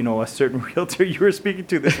why a certain realtor you were speaking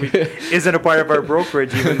to this week isn't a part of our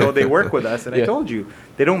brokerage, even though they work with us. And Yeah. I told you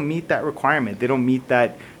they don't meet that requirement. They don't meet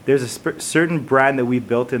that. There's a certain brand that we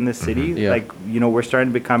built in this city. Yeah. Like, we're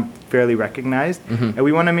starting to become fairly recognized, and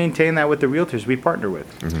we want to maintain that with the realtors we partner with.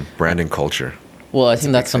 Brand and culture. Well, I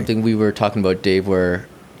think that's thing. something we were talking about, Dave, where,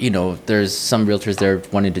 there's some realtors there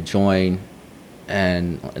wanting to join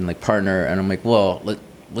and like partner. And I'm like, well,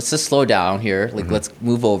 let's just slow down here. Like, let's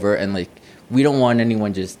move over. And like, we don't want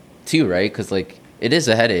anyone just right? Because like, it is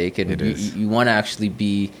a headache. And It is. you want to actually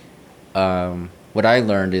be, what I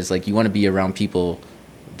learned is like, you want to be around people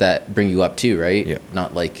that bring you up too, right? Yeah.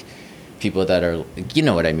 Not like people that are, you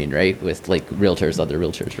know what I mean, right? With like realtors, other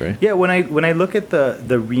realtors, right? Yeah, when I look at the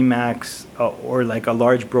Remax or like a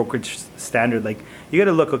large brokerage standard, like, you got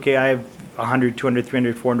to look, okay, I have 100, 200,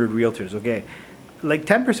 300, 400 realtors, okay. Like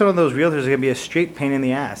 10% of those realtors are going to be a straight pain in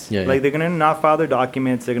the ass. Yeah, like, yeah. they're going to not file their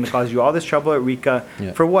documents. They're going to cause you all this trouble at RECA.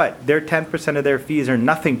 Yeah. For what? Their 10% of their fees are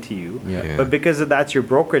nothing to you. Yeah. Yeah. But because that's your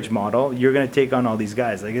brokerage model, you're going to take on all these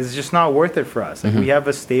guys. Like, it's just not worth it for us. Mm-hmm. Like, we have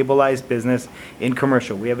a stabilized business in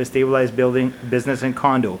commercial. We have a stabilized business in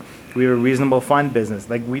condo. We have a reasonable fund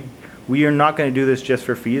business. Like, we are not going to do this just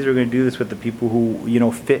for fees. We're going to do this with the people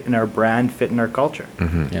who, fit in our brand, fit in our culture.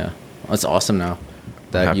 Yeah. That's awesome now.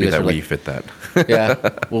 Happy you guys that are we like, fit that. yeah.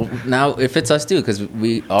 Well, now it fits us too because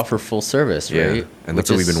we offer full service, right? Yeah, and that's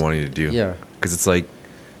what we've been wanting to do. Yeah. Because it's like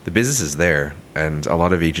the business is there, and a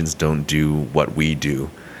lot of agents don't do what we do,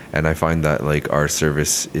 and I find that like our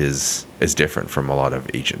service is different from a lot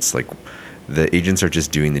of agents. Like, the agents are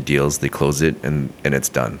just doing the deals, they close it, and it's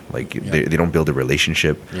done. Like, they don't build a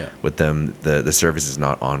relationship Yeah. with them. The service is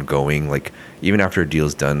not ongoing. Like, even after a deal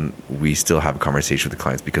is done, we still have a conversation with the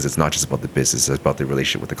clients because it's not just about the business, it's about the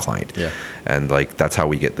relationship with the client. Yeah. And like, that's how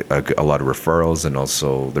we get a lot of referrals and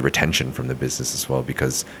also the retention from the business as well,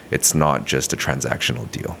 because it's not just a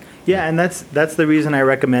transactional deal. Yeah, and that's the reason I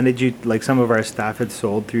recommended you. Like, some of our staff had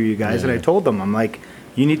sold through you guys, Yeah, and I yeah. told them, I'm like,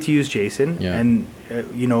 you need to use Jason, Yeah. and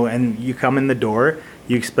and you come in the door,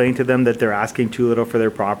 you explain to them that they're asking too little for their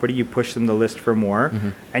property, you push them to list for more,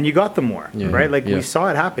 and you got them more, Yeah. right? Like, Yeah. we saw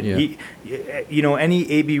it happen. Yeah. Any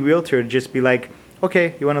AB realtor would just be like,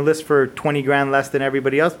 okay, you want to list for 20 grand less than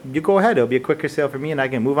everybody else? You go ahead. It'll be a quicker sale for me, and I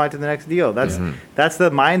can move on to the next deal. That's the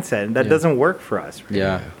mindset, and that Yeah. doesn't work for us. Right?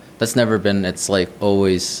 Yeah. That's never been. It's like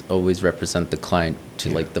always represent the client to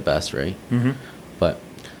like the best, right? Mm-hmm. But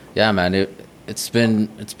yeah, man, it's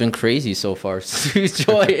been crazy so far since we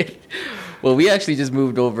joined. Well, we actually just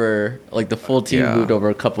moved over. Like, the full team Yeah. moved over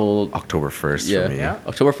a couple. October 1st Yeah. for me. Yeah.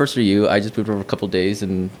 October 1st for you. I just moved over a couple days,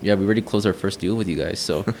 and yeah, we already closed our first deal with you guys.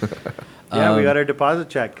 So Yeah, we got our deposit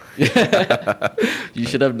check. you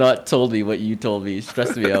should have not told me what you told me. It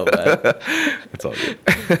stressed me out, man. It's all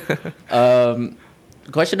good.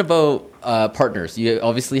 Question about partners. You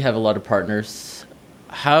obviously have a lot of partners.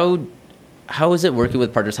 How is it working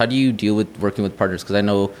with partners? How do you deal with working with partners? Because I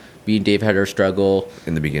know me and Dave had our struggle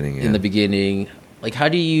In the beginning, yeah. in the beginning. Like, how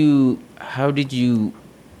did you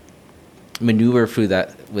maneuver through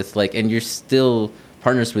that with like, and you're still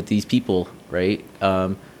partners with these people, right?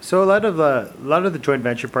 So a lot of the joint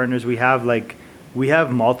venture partners we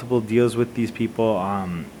have multiple deals with these people.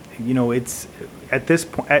 It's at this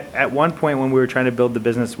point, at one point when we were trying to build the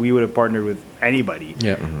business, we would have partnered with anybody.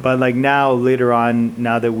 Yeah. But like now, later on,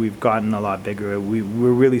 now that we've gotten a lot bigger, we're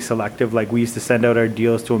really selective. Like we used to send out our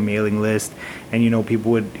deals to a mailing list, and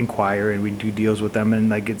people would inquire, and we'd do deals with them. And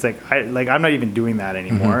like it's like I'm not even doing that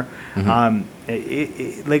anymore.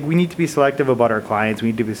 Like we need to be selective about our clients. We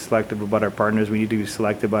need to be selective about our partners. We need to be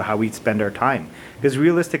selective about how we spend our time. Because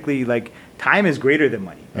realistically, like time is greater than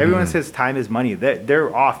money. Everyone says time is money.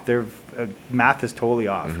 They're off. Their math is totally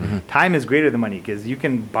off. Time is greater than money because you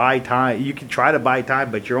can buy time. You can try to buy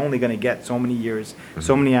time, but you're only going to get so many years,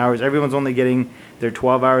 so many hours. Everyone's only getting their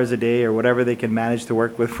 12 hours a day or whatever they can manage to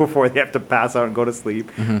work with before they have to pass out and go to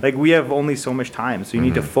sleep. Like we have only so much time. So you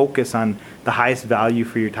need to focus on the highest value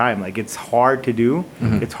for your time. Like it's hard to do.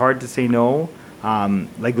 It's hard to say no.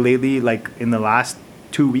 Like lately, like in the last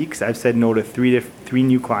 2 weeks, I've said no to three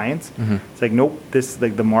new clients. It's like, nope, this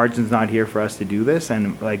like the margin's not here for us to do this,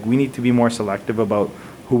 and like we need to be more selective about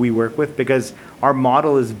who we work with because our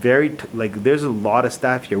model is very like there's a lot of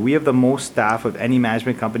staff here. We have the most staff of any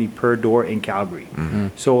management company per door in Calgary.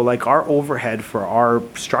 So like our overhead for our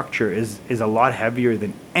structure is a lot heavier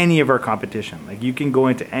than any of our competition. Like you can go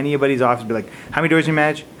into anybody's office and be like, how many doors you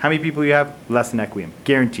manage? How many people you have? Less than Equium,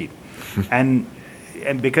 guaranteed. And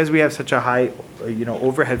because we have such a high,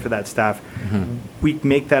 overhead for that staff, we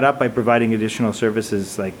make that up by providing additional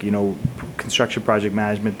services like, construction project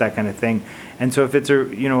management, that kind of thing. And so if it's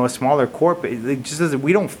a smaller corp, it just doesn't,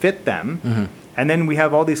 we don't fit them. And then we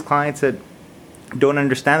have all these clients that don't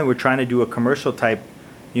understand that we're trying to do a commercial type,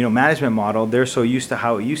 management model. They're so used to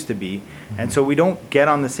how it used to be. And so we don't get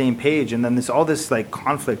on the same page. And then there's all this like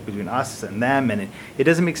conflict between us and them, and it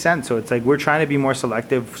doesn't make sense. So it's like we're trying to be more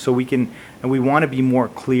selective so we can, and we want to be more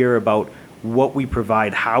clear about what we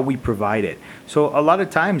provide, how we provide it. So a lot of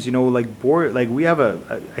times, like board, like we have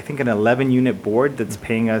I think an 11 unit board that's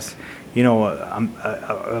paying us,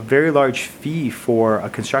 a very large fee for a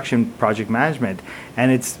construction project management.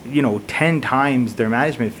 And it's, 10 times their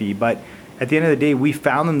management fee. But at the end of the day, we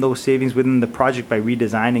found them those savings within the project by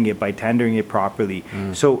redesigning it, by tendering it properly.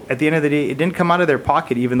 So at the end of the day, it didn't come out of their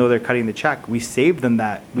pocket, even though they're cutting the check. We saved them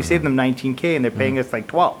that. We saved them $19K, and they're paying us like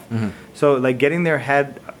 12. So like getting their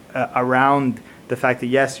head around the fact that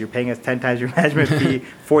yes, you're paying us 10 times your management fee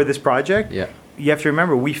for this project. Yeah. You have to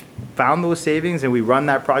remember, we found those savings and we run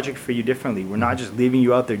that project for you differently. We're not just leaving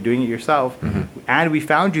you out there doing it yourself. And we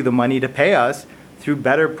found you the money to pay us through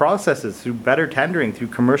better processes, through better tendering, through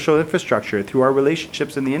commercial infrastructure, through our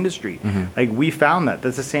relationships in the industry. Like we found that.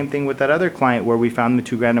 That's the same thing with that other client where we found them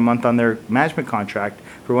 $2,000 a month on their management contract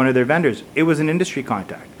for one of their vendors. It was an industry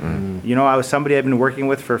contact. I was somebody I've been working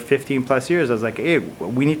with for 15 plus years. I was like, hey,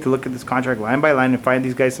 we need to look at this contract line by line and find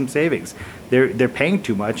these guys some savings. They're paying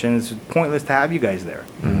too much, and it's pointless to have you guys there.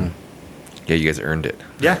 Yeah, you guys earned it.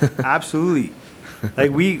 Yeah, absolutely.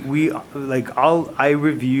 Like I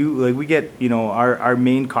review, like we get, our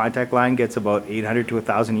main contact line gets about 800 to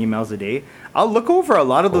 1,000 emails a day. I'll look over a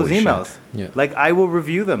lot of those Holy emails. shit. Yeah. Like I will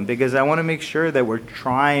review them because I want to make sure that we're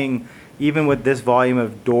trying, even with this volume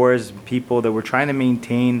of doors, people, that we're trying to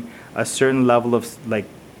maintain a certain level of like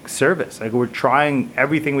service. Like we're trying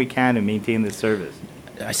everything we can to maintain this service.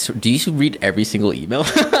 Do you read every single email?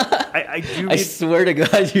 I do I read, swear to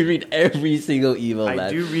God, you read every single email, man. I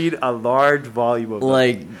do read a large volume of them.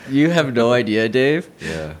 Like, you have no idea, Dave.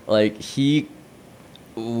 Yeah. Like,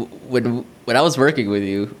 when I was working with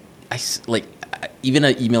you, even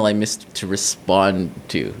an email I missed to respond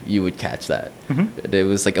to, you would catch that. And it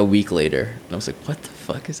was like a week later. And I was like, what the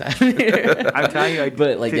fuck is happening here? I'm telling you,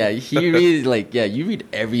 you read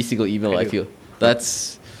every single email, I feel.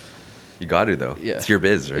 That's... You got to, though. Yeah. It's your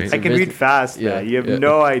biz, right? It's I can read fast. Yeah, You have yeah.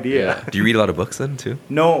 no idea. Yeah. Do you read a lot of books then, too?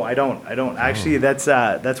 No, I don't. Actually, that's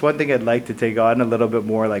one thing I'd like to take on a little bit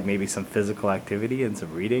more, like maybe some physical activity and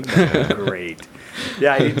some reading. Great.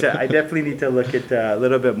 Yeah, I definitely need to look at a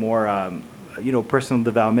little bit more, personal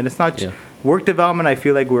development. It's not just work development. I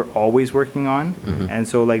feel like we're always working on, and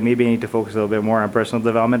so like maybe I need to focus a little bit more on personal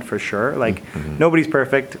development for sure. Like nobody's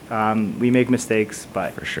perfect. We make mistakes,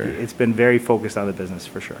 but For sure. it's been very focused on the business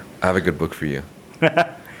for sure. I have a good book for you.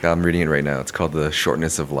 Yeah, I'm reading it right now. It's called The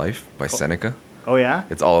Shortness of Life by Seneca. Oh yeah.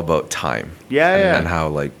 It's all about time. Yeah. And how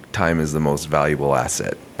like time is the most valuable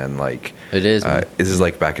asset, and like It is, man. this is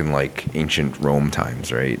like back in like ancient Rome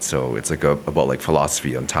times, right? So it's like about like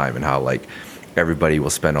philosophy on time and how like everybody will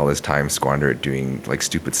spend all this time, squander it doing like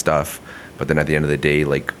stupid stuff, but then at the end of the day,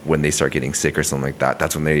 like when they start getting sick or something like that,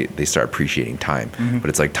 that's when they start appreciating time. But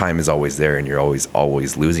it's like time is always there, and you're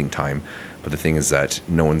always losing time. But the thing is that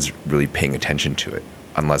no one's really paying attention to it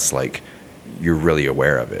unless like you're really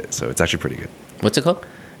aware of it. So it's actually pretty good. What's it called?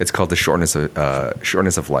 It's called the shortness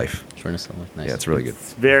of life. Shortness of life. Nice. Yeah, it's really good.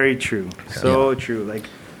 It's very true. So true. Like,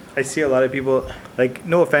 I see a lot of people, like,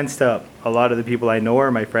 no offense to a lot of the people I know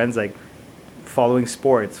or my friends, like, following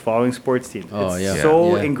sports teams. Oh, It's yeah.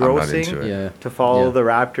 so Yeah. engrossing I'm not into it. Yeah. to follow Yeah. the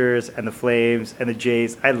Raptors and the Flames and the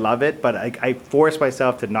Jays. I love it, but I force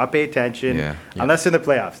myself to not pay attention Yeah. unless in the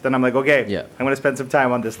playoffs. Then I'm like, okay, Yeah. I'm going to spend some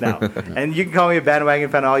time on this now. And you can call me a bandwagon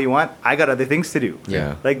fan all you want. I got other things to do.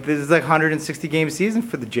 Yeah. Like, this is like 160 game season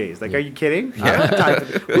for the Jays. Like, Yeah. are you kidding? I don't have time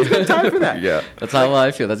for, who's got time for that? Yeah. That's how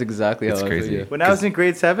I feel. That's exactly It's how crazy. I feel. When I was in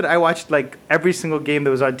grade 7, I watched like every single game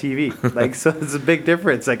that was on TV. Like, so it's a big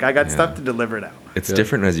difference. Like, I got Yeah. stuff to deliver now. It's Yeah.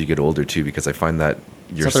 different as you get older too, because I find that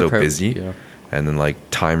you're It's other so busy, yeah. and then like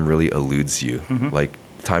time really eludes you. Like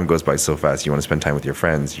time goes by so fast. You want to spend time with your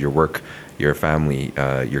friends, your work, your family,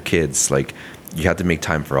 your kids. Like you have to make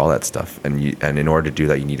time for all that stuff, and in order to do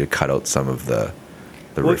that, you need to cut out some of the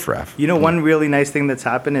Well, riffraff. You know, one really nice thing that's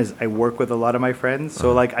happened is I work with a lot of my friends.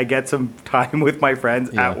 So, like, I get some time with my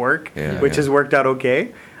friends Yeah. at work, Yeah, which yeah. has worked out okay.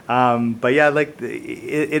 But yeah, like,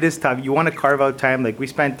 it is tough. You want to carve out time. Like, we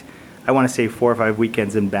spent, I want to say 4 or 5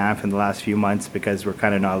 weekends in Banff in the last few months because we're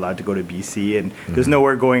kind of not allowed to go to BC and there's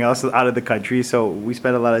nowhere going else out of the country. So we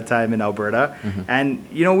spent a lot of time in Alberta. And,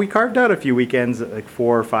 you know, we carved out a few weekends, like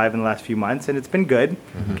 4 or 5 in the last few months, and it's been good.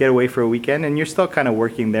 Get away for a weekend, and you're still kind of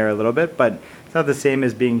working there a little bit, but it's not the same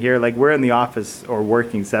as being here. Like, we're in the office or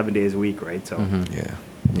working 7 days a week, right? So Yeah.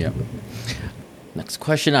 Yeah. Next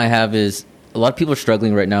question I have is, a lot of people are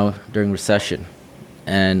struggling right now during recession,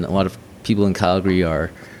 and a lot of people in Calgary are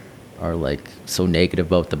like so negative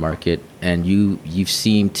about the market, and you've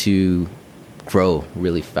seemed to grow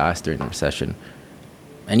really fast during the recession.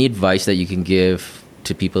 Any advice that you can give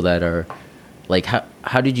to people that are like,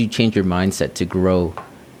 how did you change your mindset to grow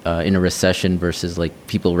in a recession versus like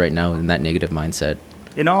people right now in that negative mindset?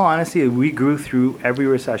 in all honesty, we grew through every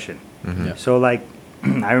recession. Yeah. So, like,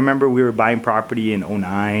 I remember we were buying property in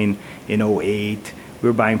 09, in 08. We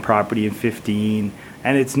were buying property in 15,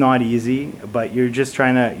 and it's not easy. But you're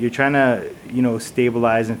trying to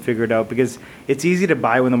stabilize and figure it out, because it's easy to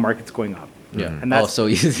buy when the market's going up. Yeah. And that's so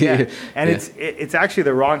easy. Yeah. And Yeah. it's actually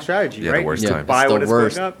the wrong strategy, Yeah, the right? worst You time. buy It's when the it's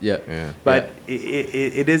worst. going up. Yeah. Yeah. But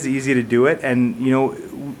it is easy to do it, and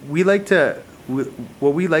we like to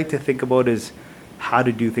what we like to think about is how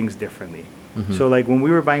to do things differently. So, like, when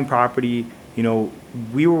we were buying property,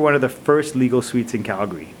 we were one of the first legal suites in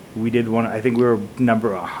Calgary. We did one. I think we were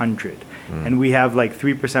number 100, and we have like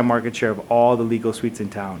 3% market share of all the legal suites in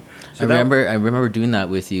town. So I remember doing that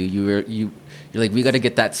with you. You're like, we got to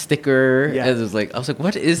get that sticker. Yeah. And it was like, I was like,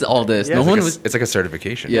 what is all this? Yeah, No it's one It's was. it's like a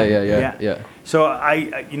certification. Yeah. So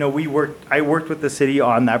I worked with the city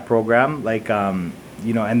on that program, like, and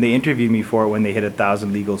they interviewed me for it when they hit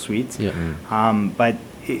 1,000 legal suites. Yeah. But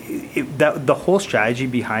the whole strategy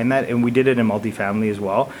behind that, and we did it in multifamily as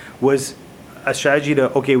well, was a strategy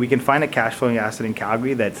to, okay, we can find a cash flowing asset in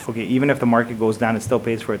Calgary that, okay, even if the market goes down, it still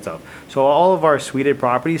pays for itself. So all of our suited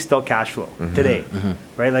properties still cash flow today,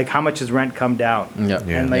 right? Like, how much has rent come down? Yeah.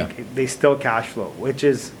 And like, they still cash flow, which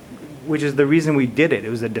is the reason we did it. It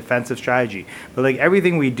was a defensive strategy. But like,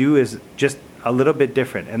 everything we do is just a little bit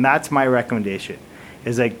different, and that's my recommendation.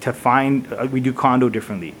 Is like to find, we do condo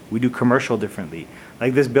differently, we do commercial differently.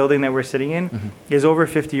 Like, this building that we're sitting in is over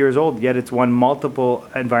 50 years old, yet it's won multiple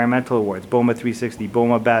environmental awards, BOMA 360,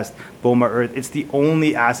 BOMA Best, BOMA Earth. It's the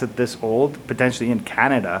only asset this old, potentially in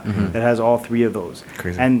Canada, that has all 3 of those.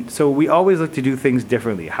 Crazy. And so we always look to do things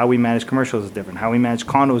differently. How we manage commercials is different. How we manage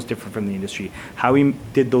condos is different from the industry. How we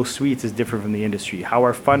did those suites is different from the industry. How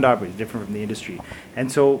our fund operates is different from the industry.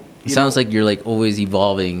 And so, It sounds like you're like always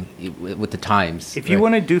evolving with the times. if you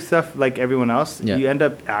want to do stuff like everyone else, Yeah. you end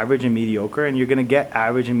up average and mediocre, and you're going to get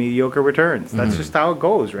average and mediocre returns. That's just how it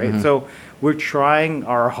goes, right? So we're trying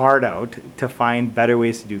our heart out to find better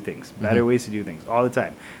ways to do things, all the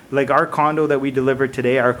time. Like, our condo that we deliver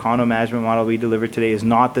today, our condo management model we deliver today is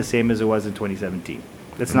not the same as it was in 2017.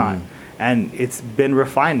 It's not. And it's been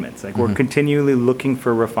refinements. Like, we're continually looking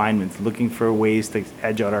for refinements, looking for ways to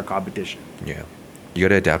edge out our competition. Yeah. You got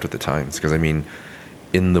to adapt with the times, because I mean,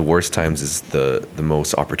 in the worst times is the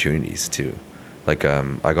most opportunities too. Like,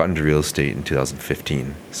 I got into real estate in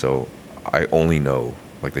 2015, so I only know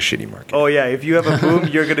like the shitty market. Oh, yeah. If you have a boom,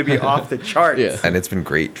 you're going to be off the charts. Yeah. And it's been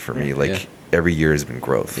great for me. Like, Yeah. every year has been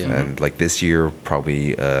growth, Yeah. and like this year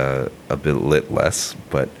probably a bit less,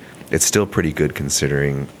 but it's still pretty good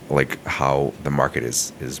considering like how the market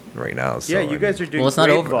is right now. So, Yeah, you guys are doing Well, it's not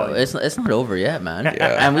great over. volume. It's not over yet, man.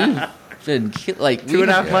 Yeah. And been like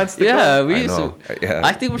 2.5 months to yeah, go. we I used know. to. Yeah.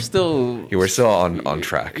 I think we're still. You were still on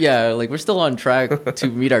track. Yeah, like we're still on track to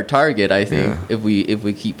meet our target. I think Yeah. if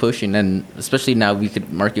we keep pushing, and especially now we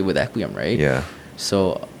could market with Equium, right? Yeah.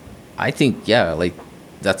 So, I think like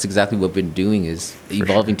that's exactly what we've been doing is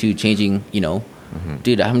evolving to changing.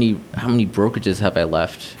 Dude, how many brokerages have I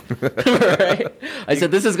left? Right? I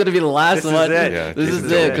said this is gonna be the last This is one. it. Yeah, This is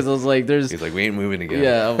is it it. because I was like, there's. He's like, we ain't moving again.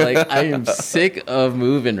 Yeah, I'm like, I am sick of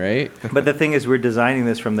moving, right? But the thing is, we're designing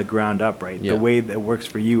this from the ground up, right? Yeah. The way that works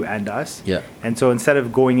for you and us. Yeah. And so instead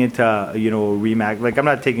of going into, Remax, like I'm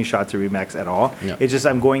not taking shots at Remax at all. Yeah. It's just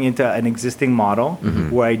I'm going into an existing model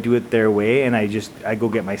where I do it their way and I go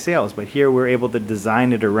get my sales. But here we're able to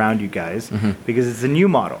design it around you guys because it's a new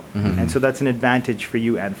model. And so that's an advantage for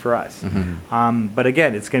you and for us. But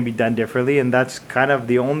again, it's going to be done differently. And that's kind of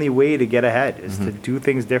the only way to get ahead is to do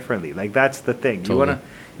things differently. Like that's the thing. Totally.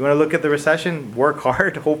 You want to look at the recession, work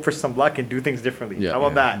hard, hope for some luck, and do things differently. Yeah. How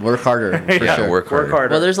about that? Work harder, for Yeah, sure. work harder.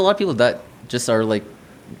 harder. Well, there's a lot of people that just are like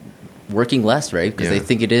working less, right? Because Yeah. they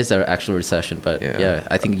think it is an actual recession. But Yeah. yeah,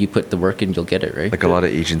 I think you put the work in, you'll get it, right? Like a lot of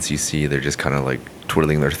agents you see, they're just kind of like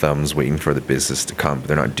twiddling their thumbs, waiting for the business to come. But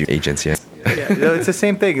they're not doing agents yet. Yeah, it's the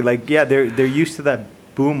same thing. Like, yeah, they're used to that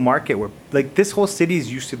boom market where, like, this whole city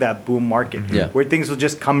is used to that boom market Yeah. where things will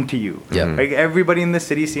just come to you. Yeah. Like everybody in the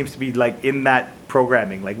city seems to be like in that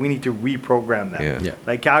programming. Like we need to reprogram them. Yeah. Yeah.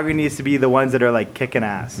 Like Calgary needs to be the ones that are like kicking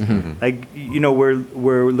ass. Like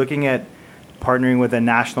we're looking at partnering with a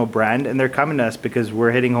national brand, and they're coming to us because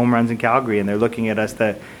we're hitting home runs in Calgary, and they're looking at us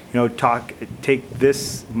to take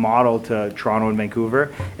this model to Toronto and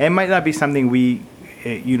Vancouver. And it might not be something we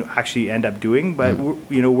actually end up doing, but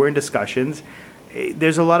we're in discussions.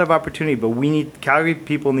 There's a lot of opportunity, but Calgary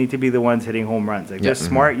people need to be the ones hitting home runs. Like Yeah. there's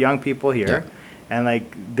smart young people here, Yeah. and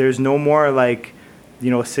like there's no more like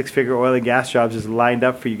 6-figure oil and gas jobs just lined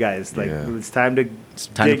up for you guys. Like Yeah. it's time to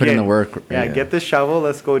time to put in the work. Yeah, Yeah. get the shovel.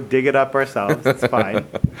 Let's go dig it up ourselves. It's fine.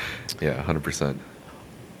 Yeah, 100%.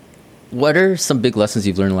 What are some big lessons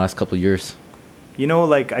you've learned in the last couple of years?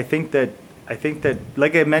 Like I think that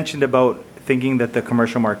like I mentioned about thinking that the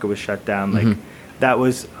commercial market was shut down, like that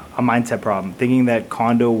was a mindset problem. Thinking that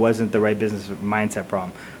condo wasn't the right business mindset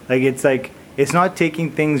problem. Like it's not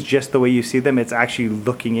taking things just the way you see them. It's actually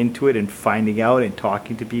looking into it and finding out and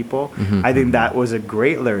talking to people. I think that was a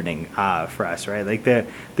great learning for us, right? Like the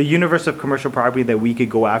universe of commercial property that we could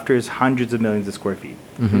go after is hundreds of millions of square feet,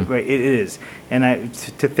 right? It is, and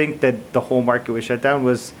to think that the whole market was shut down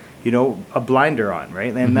was a blinder on,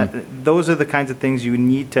 right? And those are the kinds of things you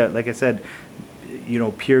need to, like I said,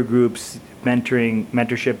 peer groups,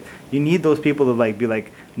 mentorship. You need those people to be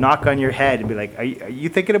like knock on your head and be like, are you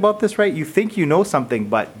thinking about this right? You think you know something,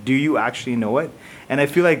 but do you actually know it? And I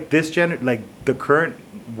feel like the current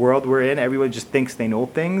world we're in, everyone just thinks they know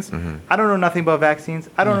things. I don't know nothing about vaccines.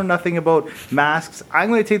 I don't know nothing about masks. I'm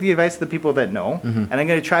going to take the advice of the people that know, and I'm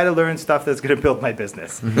going to try to learn stuff that's going to build my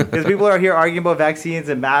business. Because people are here arguing about vaccines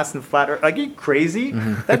and masks and flat earth. Like, are you crazy?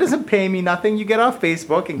 That doesn't pay me nothing. You get off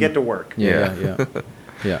Facebook and get to work.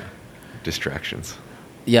 Yeah. Distractions.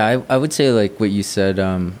 Yeah, I would say like what you said,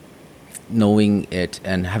 knowing it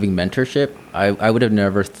and having mentorship. I would have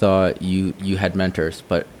never thought you had mentors,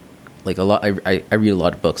 but like a lot, I read a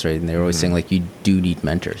lot of books, right? And they're always saying like you do need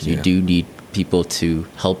mentors. You Yeah. do need people to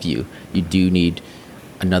help you. You do need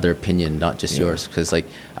another opinion, not just yours. Because like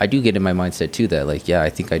I do get in my mindset too that like I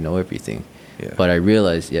think I know everything, but I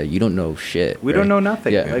realize you don't know shit. We right? don't know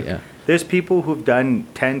nothing. Yeah, There's people who've done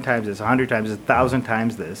 10 times this, 100 times this, 1,000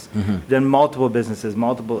 times this, done multiple businesses,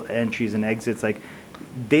 multiple entries and exits. Like,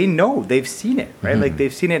 they know, they've seen it, right? Like,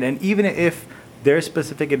 they've seen it. And even if their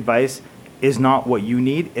specific advice is not what you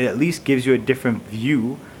need, it at least gives you a different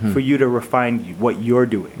view for you to refine what you're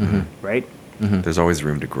doing, right? There's always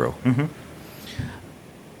room to grow.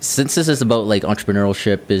 Since this is about like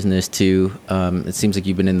entrepreneurship, business too, it seems like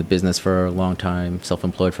you've been in the business for a long time,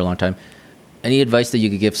 self-employed for a long time. Any advice that you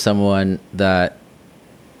could give someone that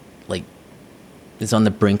like is on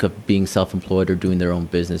the brink of being self-employed or doing their own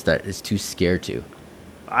business that is too scared to?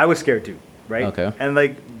 I was scared too, right? Okay. And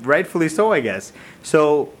like rightfully so, I guess.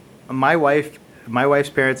 So my wife's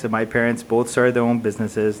parents and my parents both started their own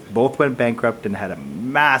businesses. Both went bankrupt and had a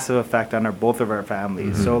massive effect on both of our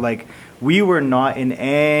families. So like we were not in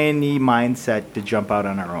any mindset to jump out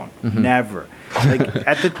on our own. Never.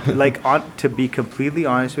 To be completely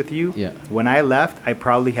honest with you, when I left, I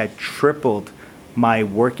probably had tripled my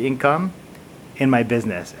work income in my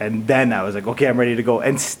business, and then I was like, okay, I'm ready to go,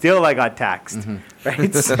 and still I got taxed,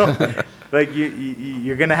 right? So, like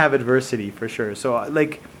you're gonna have adversity for sure. So,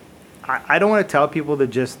 like, I don't want to tell people to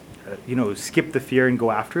just skip the fear and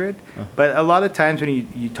go after it. But a lot of times when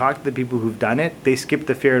you talk to the people who've done it, they skipped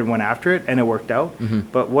the fear and went after it, and it worked out.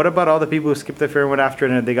 But what about all the people who skipped the fear and went after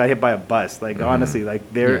it and they got hit by a bus? Like honestly,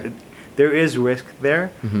 like there is risk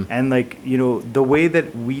there. And like, the way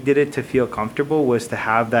that we did it to feel comfortable was to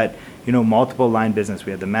have that, multiple line business.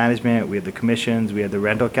 We had the management, we had the commissions, we had the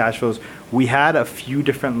rental cash flows. We had a few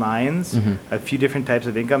different lines, a few different types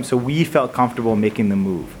of income. So we felt comfortable making the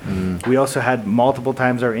move. We also had multiple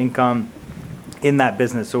times our income in that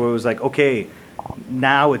business. So it was like, okay,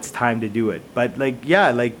 now it's time to do it. But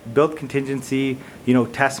build contingency,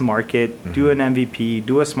 test market, do an MVP,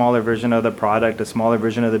 do a smaller version of the product, a smaller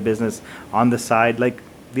version of the business on the side. Like,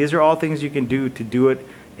 these are all things you can do to do it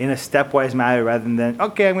in a stepwise manner rather than,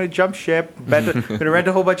 okay, I'm going to jump ship, I'm going to rent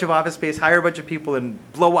a whole bunch of office space, hire a bunch of people, and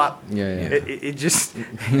blow up. It just,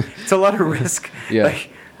 it's a lot of risk. Like,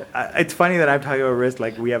 it's funny that I'm talking about risk.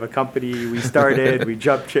 Like, we have a company, we started, we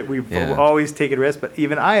jumped ship, we've always taken risks, but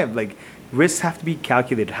even I have, like, risks have to be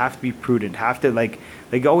calculated, have to be prudent, have to, like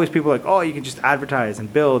always people are like, oh, you can just advertise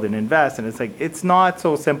and build and invest. And it's like, it's not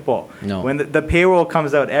so simple. No. When the payroll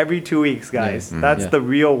comes out every 2 weeks, guys, that's the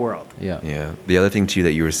real world. Yeah. The other thing, too,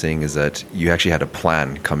 that you were saying is that you actually had a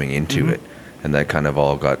plan coming into it. And that kind of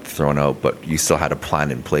all got thrown out, but you still had a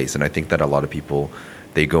plan in place. And I think that a lot of people,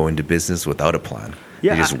 they go into business without a plan.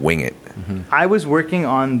 Yeah, they just wing it. I was working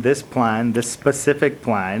on this plan, this specific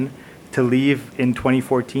plan, to leave in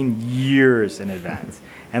 2014 years in advance.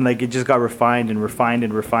 And like, it just got refined and refined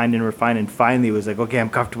and refined and refined. And finally it was like, okay, I'm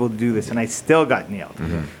comfortable to do this. And I still got nailed,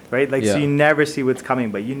 right? Like, so you never see what's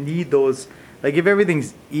coming, but you need those, like, if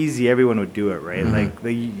everything's easy, everyone would do it, right?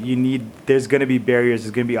 You need, there's going to be barriers,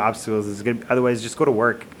 there's going to be obstacles, otherwise just go to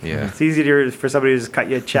work. It's easier for somebody to just cut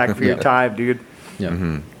you a check for your time, dude.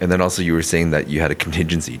 And then also you were saying that you had a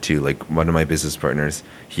contingency too. Like, one of my business partners,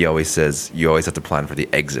 he always says you always have to plan for the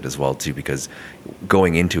exit as well too, because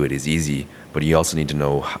going into it is easy, but you also need to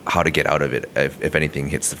know how to get out of it if anything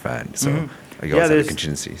hits the fan. So you always have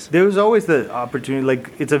contingencies. There was always the opportunity.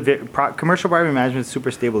 Like, it's commercial property management is a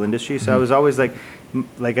super stable industry. So I was always like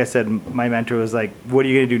I said, my mentor was like, what are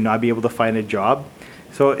you going to do, not be able to find a job?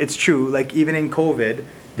 So it's true. Like, even in COVID,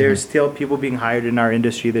 there's still people being hired in our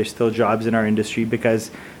industry. There's still jobs in our industry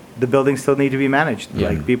because the buildings still need to be managed.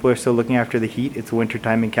 Like, people are still looking after the heat. It's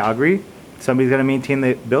wintertime in Calgary. Somebody's got to maintain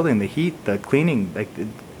the building, the heat, the cleaning. Like,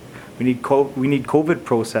 we need COVID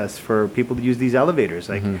process for people to use these elevators.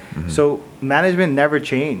 Like, so management never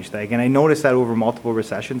changed. Like, and I noticed that over multiple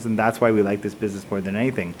recessions, and that's why we like this business more than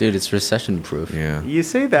anything. Dude, it's recession proof. Yeah. You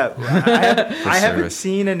say that. I haven't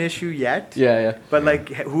seen an issue yet. But like,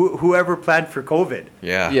 whoever planned for COVID.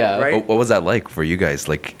 Right? What was that like for you guys?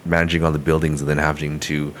 Like, managing all the buildings and then having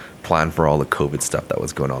to plan for all the COVID stuff that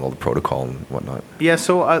was going on, all the protocol and whatnot. Yeah.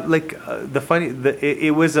 So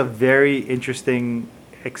it was a very interesting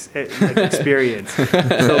experience.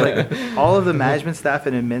 So like, all of the management staff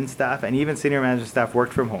and admin staff and even senior management staff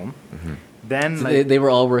worked from home. Then so they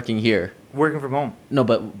were all working here. Working from home. No,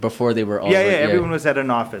 but before they were all everyone was at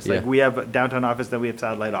an office. Like, we have a downtown office, then we have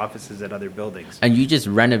satellite offices at other buildings. And you just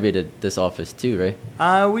renovated this office too,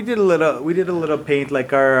 right? We did a little paint.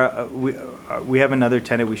 Like, we have another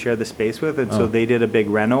tenant we share the space with, and so they did a big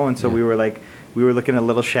reno, and so we were looking a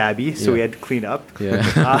little shabby, so we had to clean up.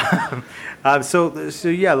 So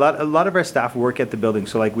a lot of our staff work at the building.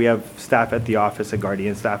 So like, we have staff at the office at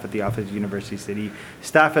Guardian, staff at the office at University City,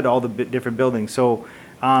 staff at all the different buildings. So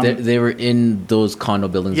they were in those condo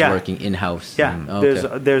buildings working in-house.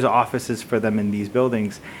 There's offices for them in these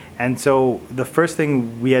buildings. And so the first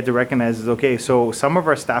thing we had to recognize is, okay, so some of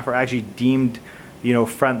our staff are actually deemed,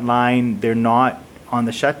 frontline. They're not on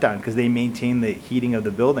the shutdown because they maintain the heating of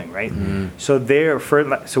the building, right? So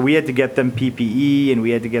so we had to get them PPE, and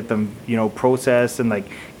we had to get them, processed and like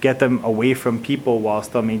get them away from people while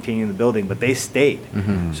still maintaining the building, but they stayed.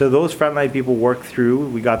 So those frontline people worked through.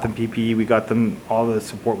 We got them PPE, we got them all the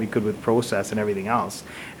support we could with process and everything else,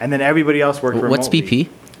 and then everybody else worked remotely. What's PP?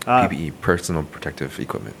 PPE, personal protective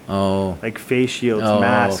equipment. Like face shields,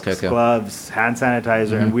 masks, gloves, hand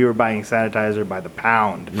sanitizer, and we were buying sanitizer by the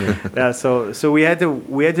pound. So we had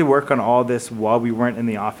to work on all this while we weren't in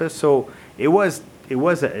the office. So it was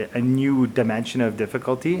a new dimension of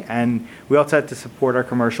difficulty, and we also had to support our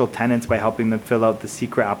commercial tenants by helping them fill out the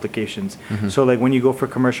secret applications. So like, when you go for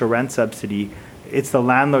commercial rent subsidy, it's the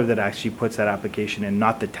landlord that actually puts that application in,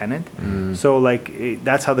 not the tenant. So like,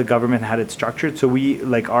 that's how the government had it structured. So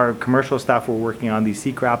our commercial staff were working on these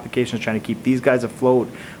secret applications, trying to keep these guys afloat.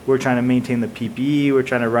 We're trying to maintain the PPE. We're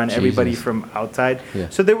trying to run everybody from outside.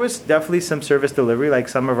 So there was definitely some service delivery. Like,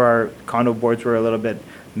 some of our condo boards were a little bit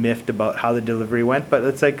miffed about how the delivery went, but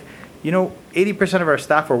it's like, 80% of our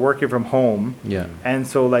staff are working from home. Yeah. And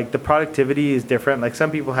so like the productivity is different. Like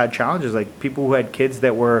some people had challenges, like people who had kids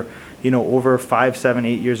that were, over 5, 7,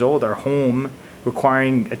 8 years old are home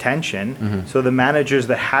requiring attention. So the managers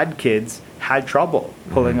that had kids had trouble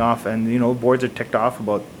pulling off, and boards are ticked off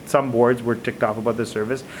about, some boards were ticked off about the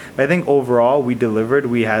service. But I think overall we delivered.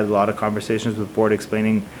 We had a lot of conversations with boards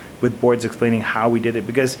explaining how we did it,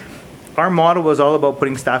 because our model was all about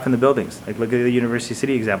putting staff in the buildings. Like look at the University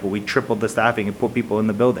City example. We tripled the staffing and put people in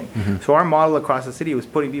the building. So our model across the city was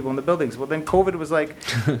putting people in the buildings. Well, then COVID was like,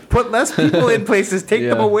 put less people in places, take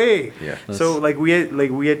them away. Yeah. So we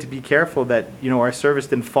had to be careful that our service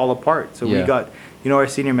didn't fall apart. So we got our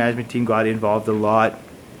senior management team got involved a lot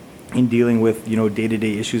in dealing with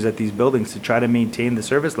day-to-day issues at these buildings to try to maintain the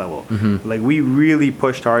service level. Like we really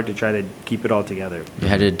pushed hard to try to keep it all together. You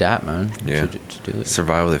had to adapt, man. Yeah. To do it.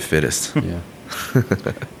 Survival of the fittest. Yeah.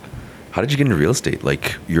 How did you get into real estate,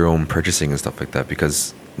 like your own purchasing and stuff like that?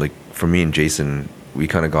 Because like for me and Jason, we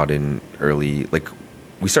kind of got in early. Like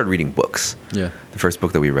we started reading books. Yeah. The first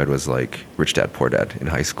book that we read was like Rich Dad Poor Dad in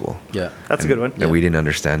high school. Yeah. That's a good one. And we didn't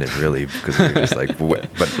understand it really, because we were just like,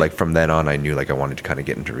 but like from then on, I knew like I wanted to kind of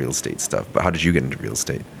get into real estate stuff. But how did you get into real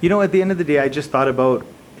estate? At the end of the day, I just thought about,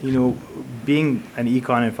 being an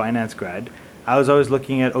econ and finance grad, I was always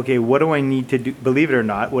looking at, okay, what do I need to do? Believe it or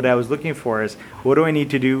not, what I was looking for is, what do I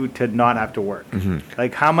need to do to not have to work?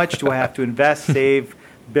 Like, how much do I have to invest, save,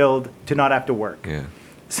 build to not have to work? Yeah.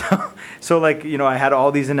 So like, I had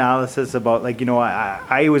all these analysis about like,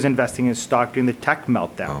 I was investing in stock during the tech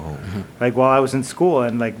meltdown. Like while I was in school,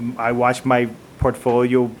 and like I watched my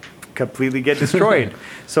portfolio completely get destroyed.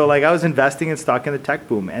 So like I was investing in stock in the tech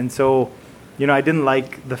boom. And so, I didn't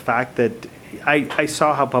like the fact that I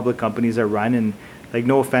saw how public companies are run, and like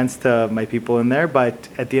no offense to my people in there, but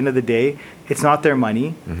at the end of the day, it's not their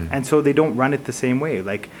money. And so they don't run it the same way.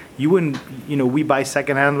 Like you wouldn't, we buy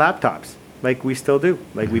secondhand laptops. Like we still do.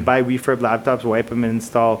 Like we buy refurb laptops, wipe them, and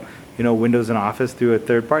install, Windows and Office through a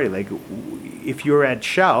third party. Like if you're at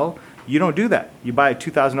Shell, you don't do that. You buy a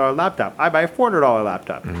 $2,000 laptop. I buy a $400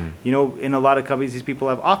 laptop. In a lot of companies, these people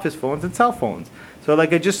have office phones and cell phones. So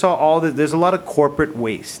like I just saw there's a lot of corporate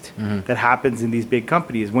waste that happens in these big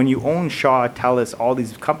companies. When you own Shaw, TELUS, all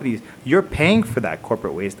these companies, you're paying for that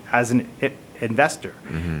corporate waste as an investor.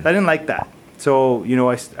 I didn't like that. So,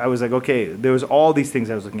 I was like, okay, there was all these things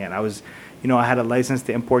I was looking at. I had a license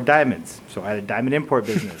to import diamonds, so I had a diamond import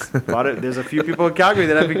business. There's a few people in Calgary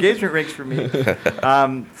that have engagement rings for me.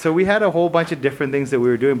 So we had a whole bunch of different things that we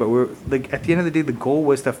were doing, but we're like at the end of the day, the goal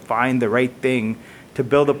was to find the right thing to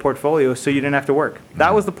build a portfolio so you didn't have to work.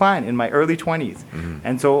 That was the plan in my early 20s.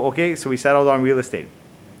 And so we settled on real estate.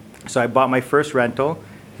 So I bought my first rental.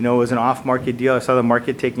 It was an off-market deal. I saw the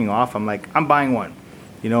market taking off. I'm like, I'm buying one.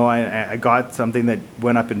 I got something that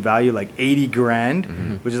went up in value like 80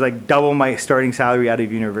 grand, which is like double my starting salary out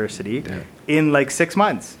of university in like 6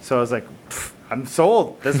 months. So I was like, I'm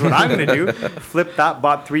sold. This is what I'm going to do. Flip that,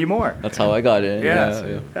 bought 3 more. That's how I got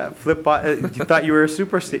in. Flip bought. You thought you were a you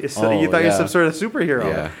thought you were some sort of superhero.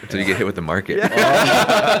 Yeah. Until you get hit with the market.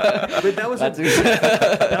 But that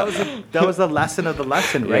was the lesson of the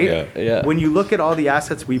lesson, right? Yeah. When you look at all the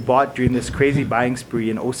assets we bought during this crazy buying spree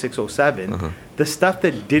in 06, 07, the stuff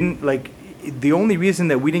that didn't the only reason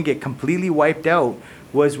that we didn't get completely wiped out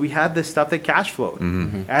was we had this stuff that cash flowed.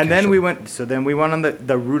 And then we went on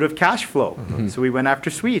the route of cash flow. So we went after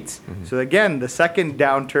suites. So again, the second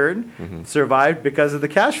downturn survived because of the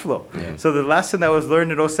cash flow. So the lesson that was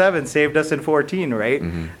learned in 07 saved us in 14, right?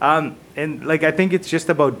 And like, I think it's just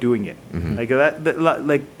about doing it.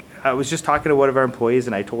 Like I was just talking to one of our employees,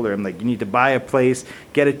 and I told her, I'm like, you need to buy a place,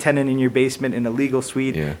 get a tenant in your basement in a legal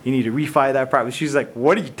suite. You need to refi that property. She's like,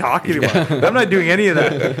 what are you talking about? I'm not doing any of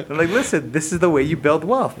that. I'm like, listen, this is the way you build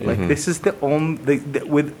wealth. Like, this is the only,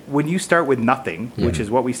 when you start with nothing, which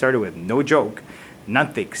is what we started with, no joke,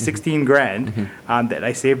 nothing, 16 grand that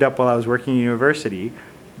I saved up while I was working in university.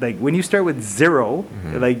 Like when you start with zero,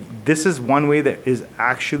 like this is one way that is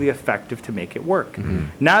actually effective to make it work.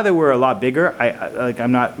 Now that we're a lot bigger,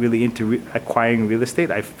 I'm not really into acquiring real estate.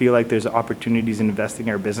 I feel like there's opportunities in investing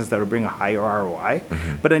in our business that will bring a higher ROI.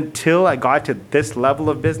 But until I got to this level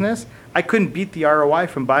of business, I couldn't beat the ROI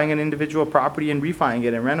from buying an individual property and refining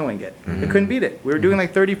it and renting it. I couldn't beat it. We were doing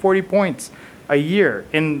like 30, 40 points a year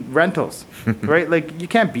in rentals, right? Like you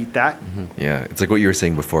can't beat that. Yeah, it's like what you were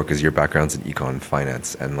saying before, because your background's in econ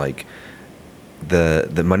finance, and like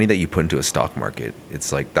the money that you put into a stock market,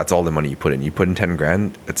 it's like that's all the money you put in. You put in 10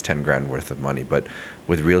 grand, it's 10 grand worth of money. But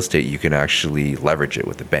with real estate, you can actually leverage it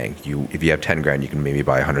with the bank. If you have 10 grand, you can maybe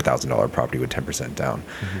buy a $100,000 property with 10% down.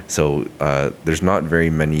 So there's not very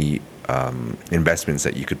many investments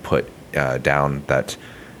that you could put down that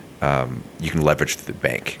you can leverage through the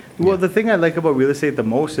bank. Well, the thing I like about real estate the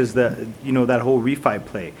most is that, that whole refi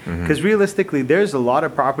play. Because realistically, there's a lot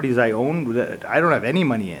of properties I own that I don't have any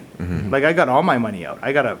money in. Like, I got all my money out.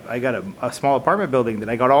 I got a small apartment building that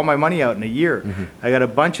I got all my money out in a year. I got a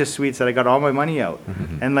bunch of suites that I got all my money out.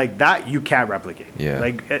 And like that, you can't replicate. Yeah.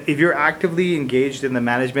 Like, if you're actively engaged in the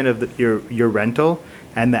management of your rental,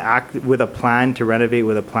 and with a plan to renovate,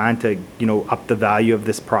 with a plan to up the value of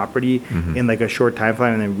this property in like a short time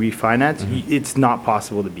frame and then refinance, it's not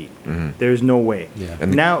possible to beat. There's no way. Yeah.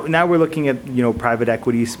 And Now we're looking at private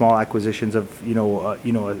equity, small acquisitions of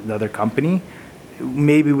another company.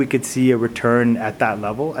 Maybe we could see a return at that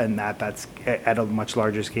level, and that's at a much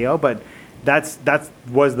larger scale. But that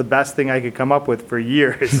was the best thing I could come up with for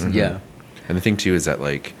years. Yeah. And the thing too is that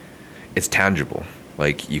like it's tangible.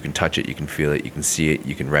 Like you can touch it, you can feel it, you can see it,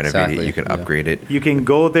 you can renovate Exactly, it, you can yeah. upgrade it. You can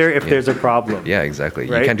go there if there's a problem. Yeah, exactly.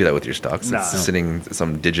 Right? You can't do that with your stocks. No. It's sitting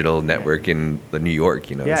some digital network in New York,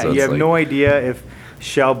 Yeah, So you it's have like, no idea if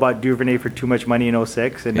Shell bought Duvernay for too much money in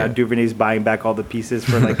 06, and now Yeah. Duvernay's buying back all the pieces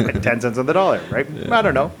for like 10 cents on the dollar, right? I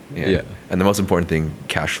don't know. Yeah. Yeah. And the most important thing,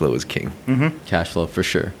 cash flow is king. Cash flow for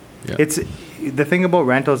sure. Yeah. It's the thing about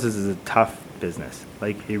rentals is it's a tough business.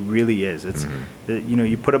 Like, it really is. It's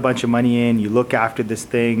you put a bunch of money in, you look after this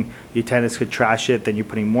thing, your tenants could trash it, then you're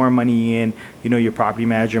putting more money in. Your property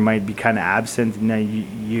manager might be kind of absent, and now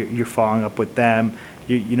you're following up with them.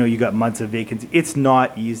 You got months of vacancy. It's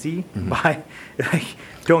not easy. But like,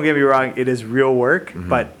 don't get me wrong, it is real work.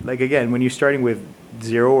 But like, again, when you're starting with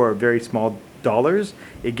zero or very small dollars,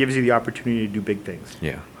 it gives you the opportunity to do big things.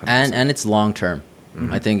 Yeah. and it's long term.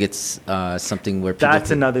 I think it's something where people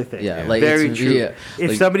That's another thing. Yeah, Yeah. like Very it's- true. yeah,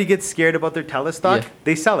 If like- somebody gets scared about their TELUS stock, Yeah.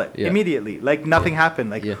 they sell it Yeah. immediately. Like nothing happened.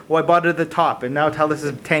 Like, Yeah. I bought it at the top, and now TELUS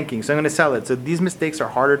is tanking, so I'm going to sell it. So these mistakes are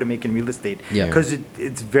harder to make in real estate Yeah. because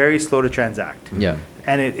it's very slow to transact. Yeah.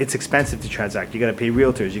 And it's expensive to transact. You got to pay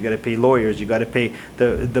realtors, you got to pay lawyers, you got to pay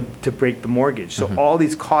the to break the mortgage. So all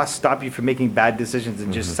these costs stop you from making bad decisions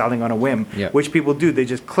and just selling on a whim, Yeah. which people do. They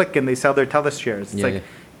just click and they sell their TELUS shares. It's Yeah, like,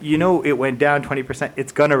 yeah. it went down 20%.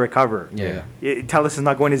 It's gonna recover. Yeah. TELUS is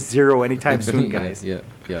not going to zero anytime soon, guys. Yeah.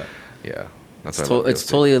 Yeah. That's It's, why I love real it's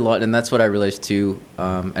estate. totally a lot, and that's what I realized too.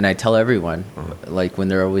 And I tell everyone, like when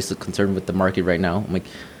they're always concerned with the market right now, I'm like,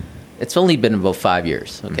 it's only been about 5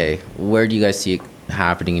 years. Okay, where do you guys see it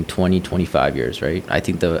happening in 20, 25 years? Right? I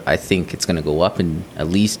think it's going to go up in at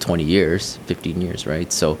least 20 years, 15 years.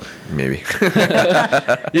 Right? So Maybe.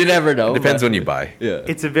 you never know. Depends but- when you buy. Yeah.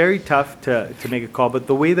 It's a very tough to make a call, but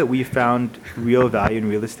the way that we found real value in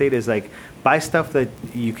real estate is like buy stuff that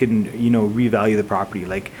you can revalue the property.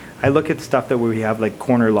 Like, I look at stuff that where we have like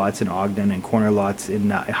corner lots in Ogden and corner lots in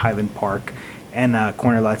Highland Park and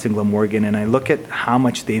corner lots in Glenmorgan, and I look at how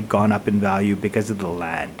much they've gone up in value because of the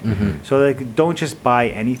land. So like, don't just buy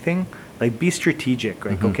anything. Like, be strategic.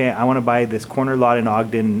 Like, okay, I want to buy this corner lot in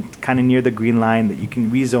Ogden, kind of near the Green Line, that you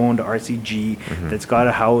can rezone to RCG. That's got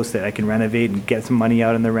a house that I can renovate and get some money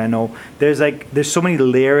out in the reno. There's so many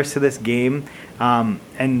layers to this game.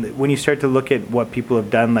 And when you start to look at what people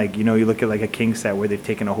have done, like, you look at like a KingSett where they've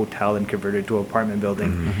taken a hotel and converted it to an apartment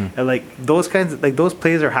building. And like those kinds of, like, those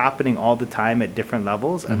plays are happening all the time at different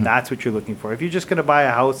levels. And that's what you're looking for. If you're just going to buy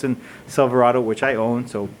a house in Silverado, which I own,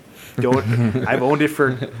 so don't, I've owned it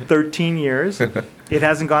for 13 years. It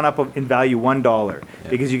hasn't gone up in value $1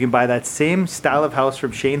 because you can buy that same style of house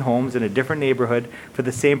from Shane Homes in a different neighborhood for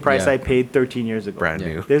the same price Yeah. I paid 13 years ago. Brand Yeah.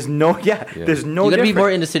 new. There's no, there's no You got to be difference.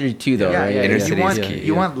 more in the city too, though, right? Inner You city want, is key.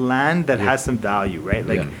 you want land that has some value, right?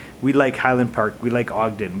 Like, Yeah. we like Highland Park, we like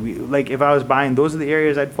Ogden. We like, if I was buying, those are the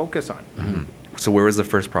areas I'd focus on. So where was the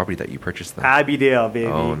first property that you purchased then? Abbeydale, baby.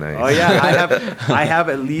 Oh, nice. Oh yeah, I have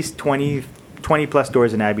at least 20 plus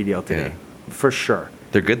doors in Abbeydale today, for sure.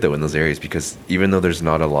 They're good though in those areas because even though there's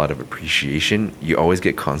not a lot of appreciation, you always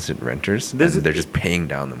get constant renters, and they're just paying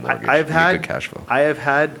down the mortgage. I've You get had good cash flow.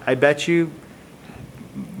 I bet you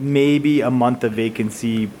maybe a month of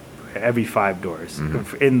vacancy every 5 doors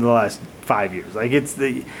in the last 5 years. Like, it's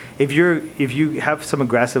if you have some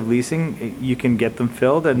aggressive leasing, you can get them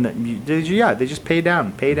filled, and they just pay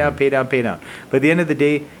down. But at the end of the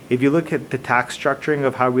day, if you look at the tax structuring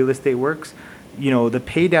of how real estate works, the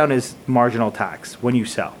pay down is marginal tax when you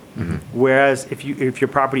sell. Whereas if your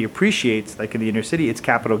property appreciates, like in the inner city, it's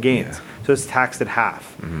capital gains. Yeah. So it's taxed at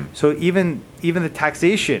half. So even the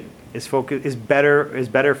taxation is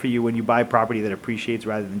better for you when you buy property that appreciates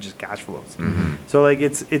rather than just cash flows. So like,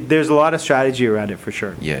 there's a lot of strategy around it for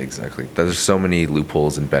sure. Yeah, exactly. There's so many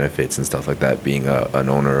loopholes and benefits and stuff like that being an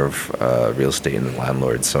owner of real estate and a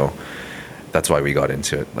landlord. So that's why we got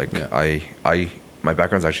into it. Like Yeah. I my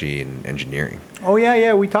background's actually in engineering. Oh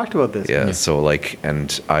yeah, we talked about this. Yeah, so like,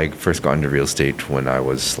 and I first got into real estate when I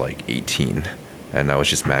was like 18, and I was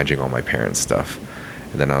just managing all my parents' stuff.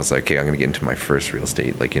 And then I was like, okay, I'm gonna get into my first real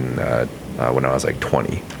estate like in when I was like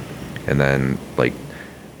 20, and then like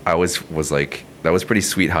I was like, that was pretty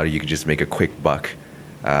sweet how you could just make a quick buck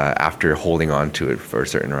after holding on to it for a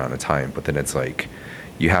certain amount of time. But then it's like,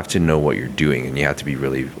 you have to know what you're doing, and you have to be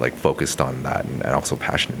really like focused on that, and also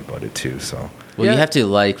passionate about it too. So Well, Yeah. you have to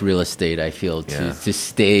like real estate, I feel, to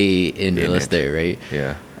stay in real it. estate, right?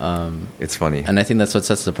 yeah, it's funny. And I think that's what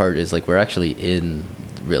sets us apart is like we're actually in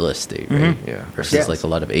real estate, right? Yeah. Versus Yes. like a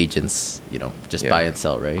lot of agents, just Yeah. buy and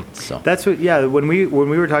sell, right? So That's what. Yeah, when we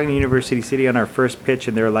were talking to University City on our first pitch,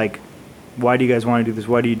 and they're like, "Why do you guys want to do this?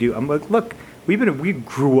 Why do you do?" I'm like, "Look, we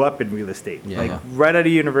grew up in real estate. Yeah. Like Yeah. right out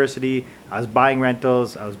of university, I was buying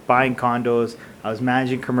rentals, I was buying condos, I was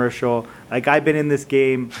managing commercial. Like I've been in this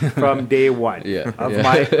game from day one Yeah. of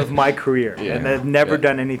Yeah. my career, Yeah. and I've never Yeah.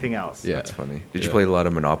 done anything else. Yeah. That's funny. Did you Yeah. play a lot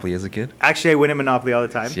of Monopoly as a kid? Actually, I win at Monopoly all the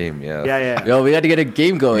time. Same, yeah. Yeah. Yo, we got to get a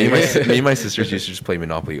game Me going. and my sisters used to just play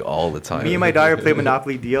Monopoly all the time. Me and my daughter play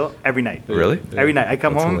Monopoly Deal every night. Really? Every night. I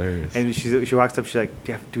come That's home hilarious. and she walks up. She's like,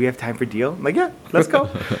 do we have time for Deal? I'm like, yeah, let's go.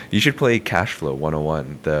 You should play Cash Flow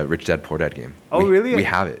 101, the Rich Dad Poor Dad game. Oh, really? We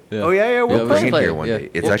have it. Yeah. Oh yeah, we'll Yeah, we play. should Bring it play here it, one yeah. day.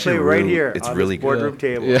 It's We'll actually play right really, here. It's on really this boardroom good.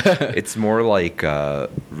 table. Yeah. It's more like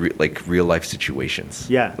like real life situations.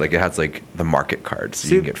 Yeah. Like it has like the market cards, so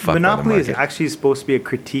See, you can get fucked Monopoly by the is market. actually supposed to be a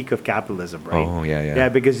critique of capitalism, right? Oh, yeah, yeah. Yeah,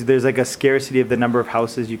 because there's like a scarcity of the number of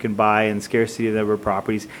houses you can buy and scarcity of the number of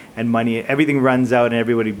properties and money. Everything runs out and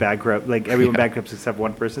everybody bankrupt. Like everyone bankrupts except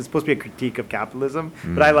one person. It's supposed to be a critique of capitalism,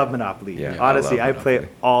 but I love Monopoly. Yeah, Honestly, I I, love play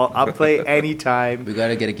Monopoly. I'll play anytime. We got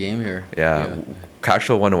to get a game here. Yeah. Cash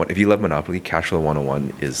Flow 101. If you love Monopoly, Cash Flow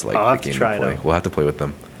 101 is like I'll have the to game try to it play. out. We'll have to play with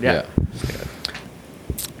them. Yeah.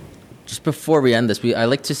 Just before we end this, I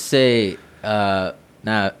like to say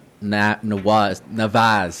Nawaz.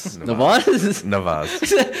 Navaz.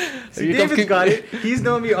 See, David's got it. He's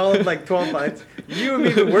known me all of like 12 months. You and me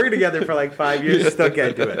have been working together for like 5 years. Still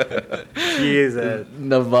can't do it. Jesus.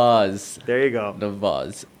 Nawaz. There you go.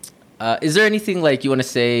 Nawaz. Is there anything like you want to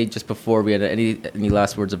say just before we end? Any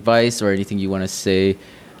last words of advice or anything you want to say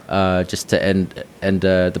just to end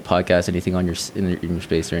the podcast? Anything on in your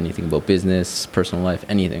space or anything about business, personal life,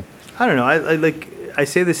 anything? I don't know. I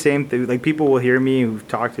say the same thing. Like people will hear me who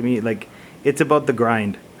talk to me. Like it's about the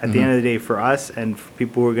grind. At the end of the day, for us and for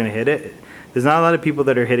people who are going to hit it, there's not a lot of people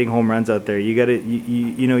that are hitting home runs out there. You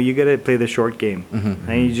gotta play the short game,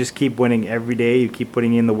 and you just keep winning every day. You keep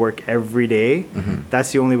putting in the work every day.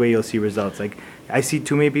 That's the only way you'll see results. Like I see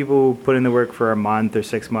too many people who put in the work for a month or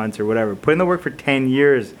 6 months or whatever. Put in the work for 10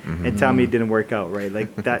 years and tell me it didn't work out. Right?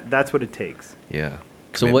 Like that's what it takes. Yeah.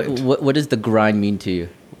 So Commitment. what does the grind mean to you?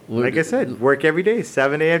 Like I said, work every day,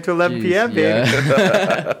 7 a.m. to 11 p.m. baby.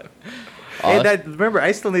 Yeah. Hey, remember,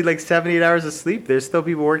 I still need like 7, 8 hours of sleep. There's still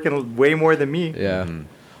people working way more than me. Yeah.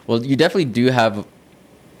 Well, you definitely do have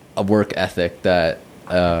a work ethic that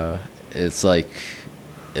it's like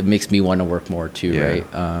it makes me want to work more too, Yeah.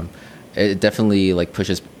 right? It definitely like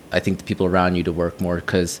pushes I think the people around you to work more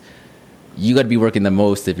because you got to be working the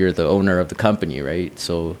most if you're the owner of the company, right?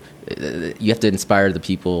 So you have to inspire the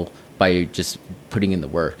people by just putting in the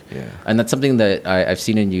work. Yeah. And that's something that I've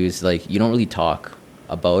seen in you is like you don't really talk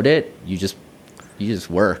about it. You just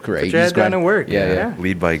work, right? Put You your just head down grind. and work. Yeah, Yeah.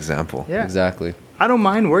 Lead by example. Yeah. Exactly. I don't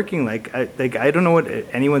mind working. Like I don't know what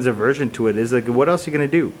anyone's aversion to it is. Like, what else are you gonna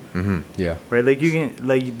do? Yeah. Right? Like you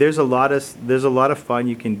can there's a lot of fun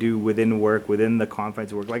you can do within work, within the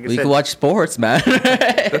confines of work. Like I Well, you said, can watch sports, man.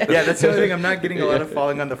 yeah, that's the only thing. I'm not getting a lot of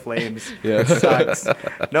falling on the flames. Yeah. It sucks.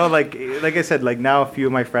 No, like I said, like now a few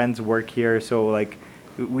of my friends work here, so like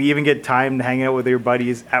we even get time to hang out with your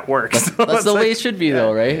buddies at work. So That's it's the way like, it should be,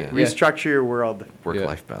 though, right? Yeah. Restructure your world.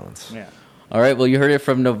 Work-life balance. Yeah. All right. Well, you heard it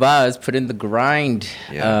from Nawaz. Put in the grind.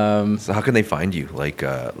 Yeah. So how can they find you? Like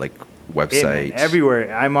website?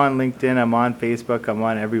 Everywhere. I'm on LinkedIn. I'm on Facebook. I'm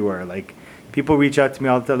on everywhere. Like people reach out to me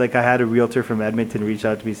all the time. Like I had a realtor from Edmonton reach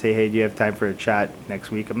out to me, say, "Hey, do you have time for a chat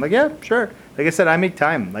next week?" I'm like, "Yeah, sure." Like I said, I make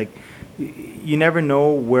time. Like you never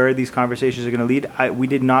know where these conversations are going to lead. We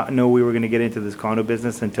did not know we were going to get into this condo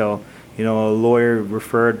business until a lawyer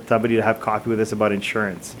referred somebody to have coffee with us about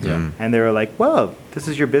insurance. Yeah. And they were like, "Well, this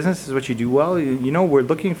is your business. This is what you do well. We're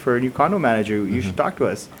looking for a new condo manager. You should talk to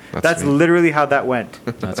us." That's sweet. literally how that went.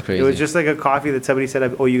 That's crazy. It was just like a coffee that somebody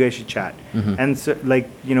said, "Oh, you guys should chat." And so,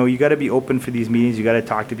 you got to be open for these meetings. You got to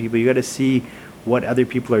talk to people. You got to see what other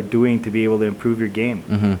people are doing to be able to improve your game.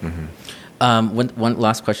 One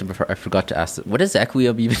last question before I forgot to ask. What does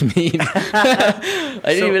Equium even mean? I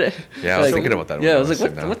didn't even. Yeah, I was thinking about that. Yeah, when I was like,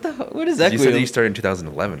 sitting down. what is Equium? You said that you started in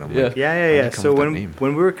 2011. I'm Yeah. like, Yeah, how yeah, did yeah. you come So up with that name?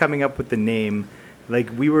 when we were coming up with the name, like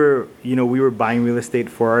we were buying real estate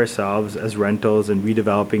for ourselves as rentals and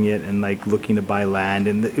redeveloping it and like looking to buy land,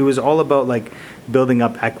 and it was all about like building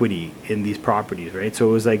up equity in these properties, right? So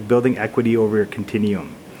it was like building equity over a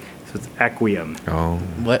continuum. So it's Equium. Oh,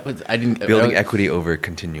 What was, I didn't building equity over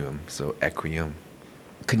continuum. So Equium.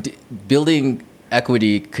 building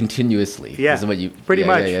equity continuously. Yeah, is what you pretty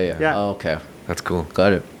much. Yeah. Yeah. Oh, okay, That's cool.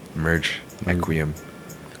 got it. Merge Equium.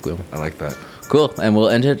 Cool. I like that. Cool, and we'll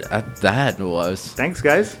end it at that. Thanks,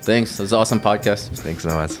 guys. Thanks. It was an awesome podcast. Thanks,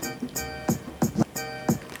 Nawaz.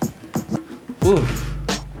 Ooh.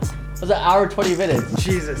 It was an hour 20 minutes.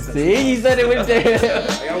 Jesus. See, he said it went there.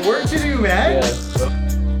 I got work to do, man. Yeah.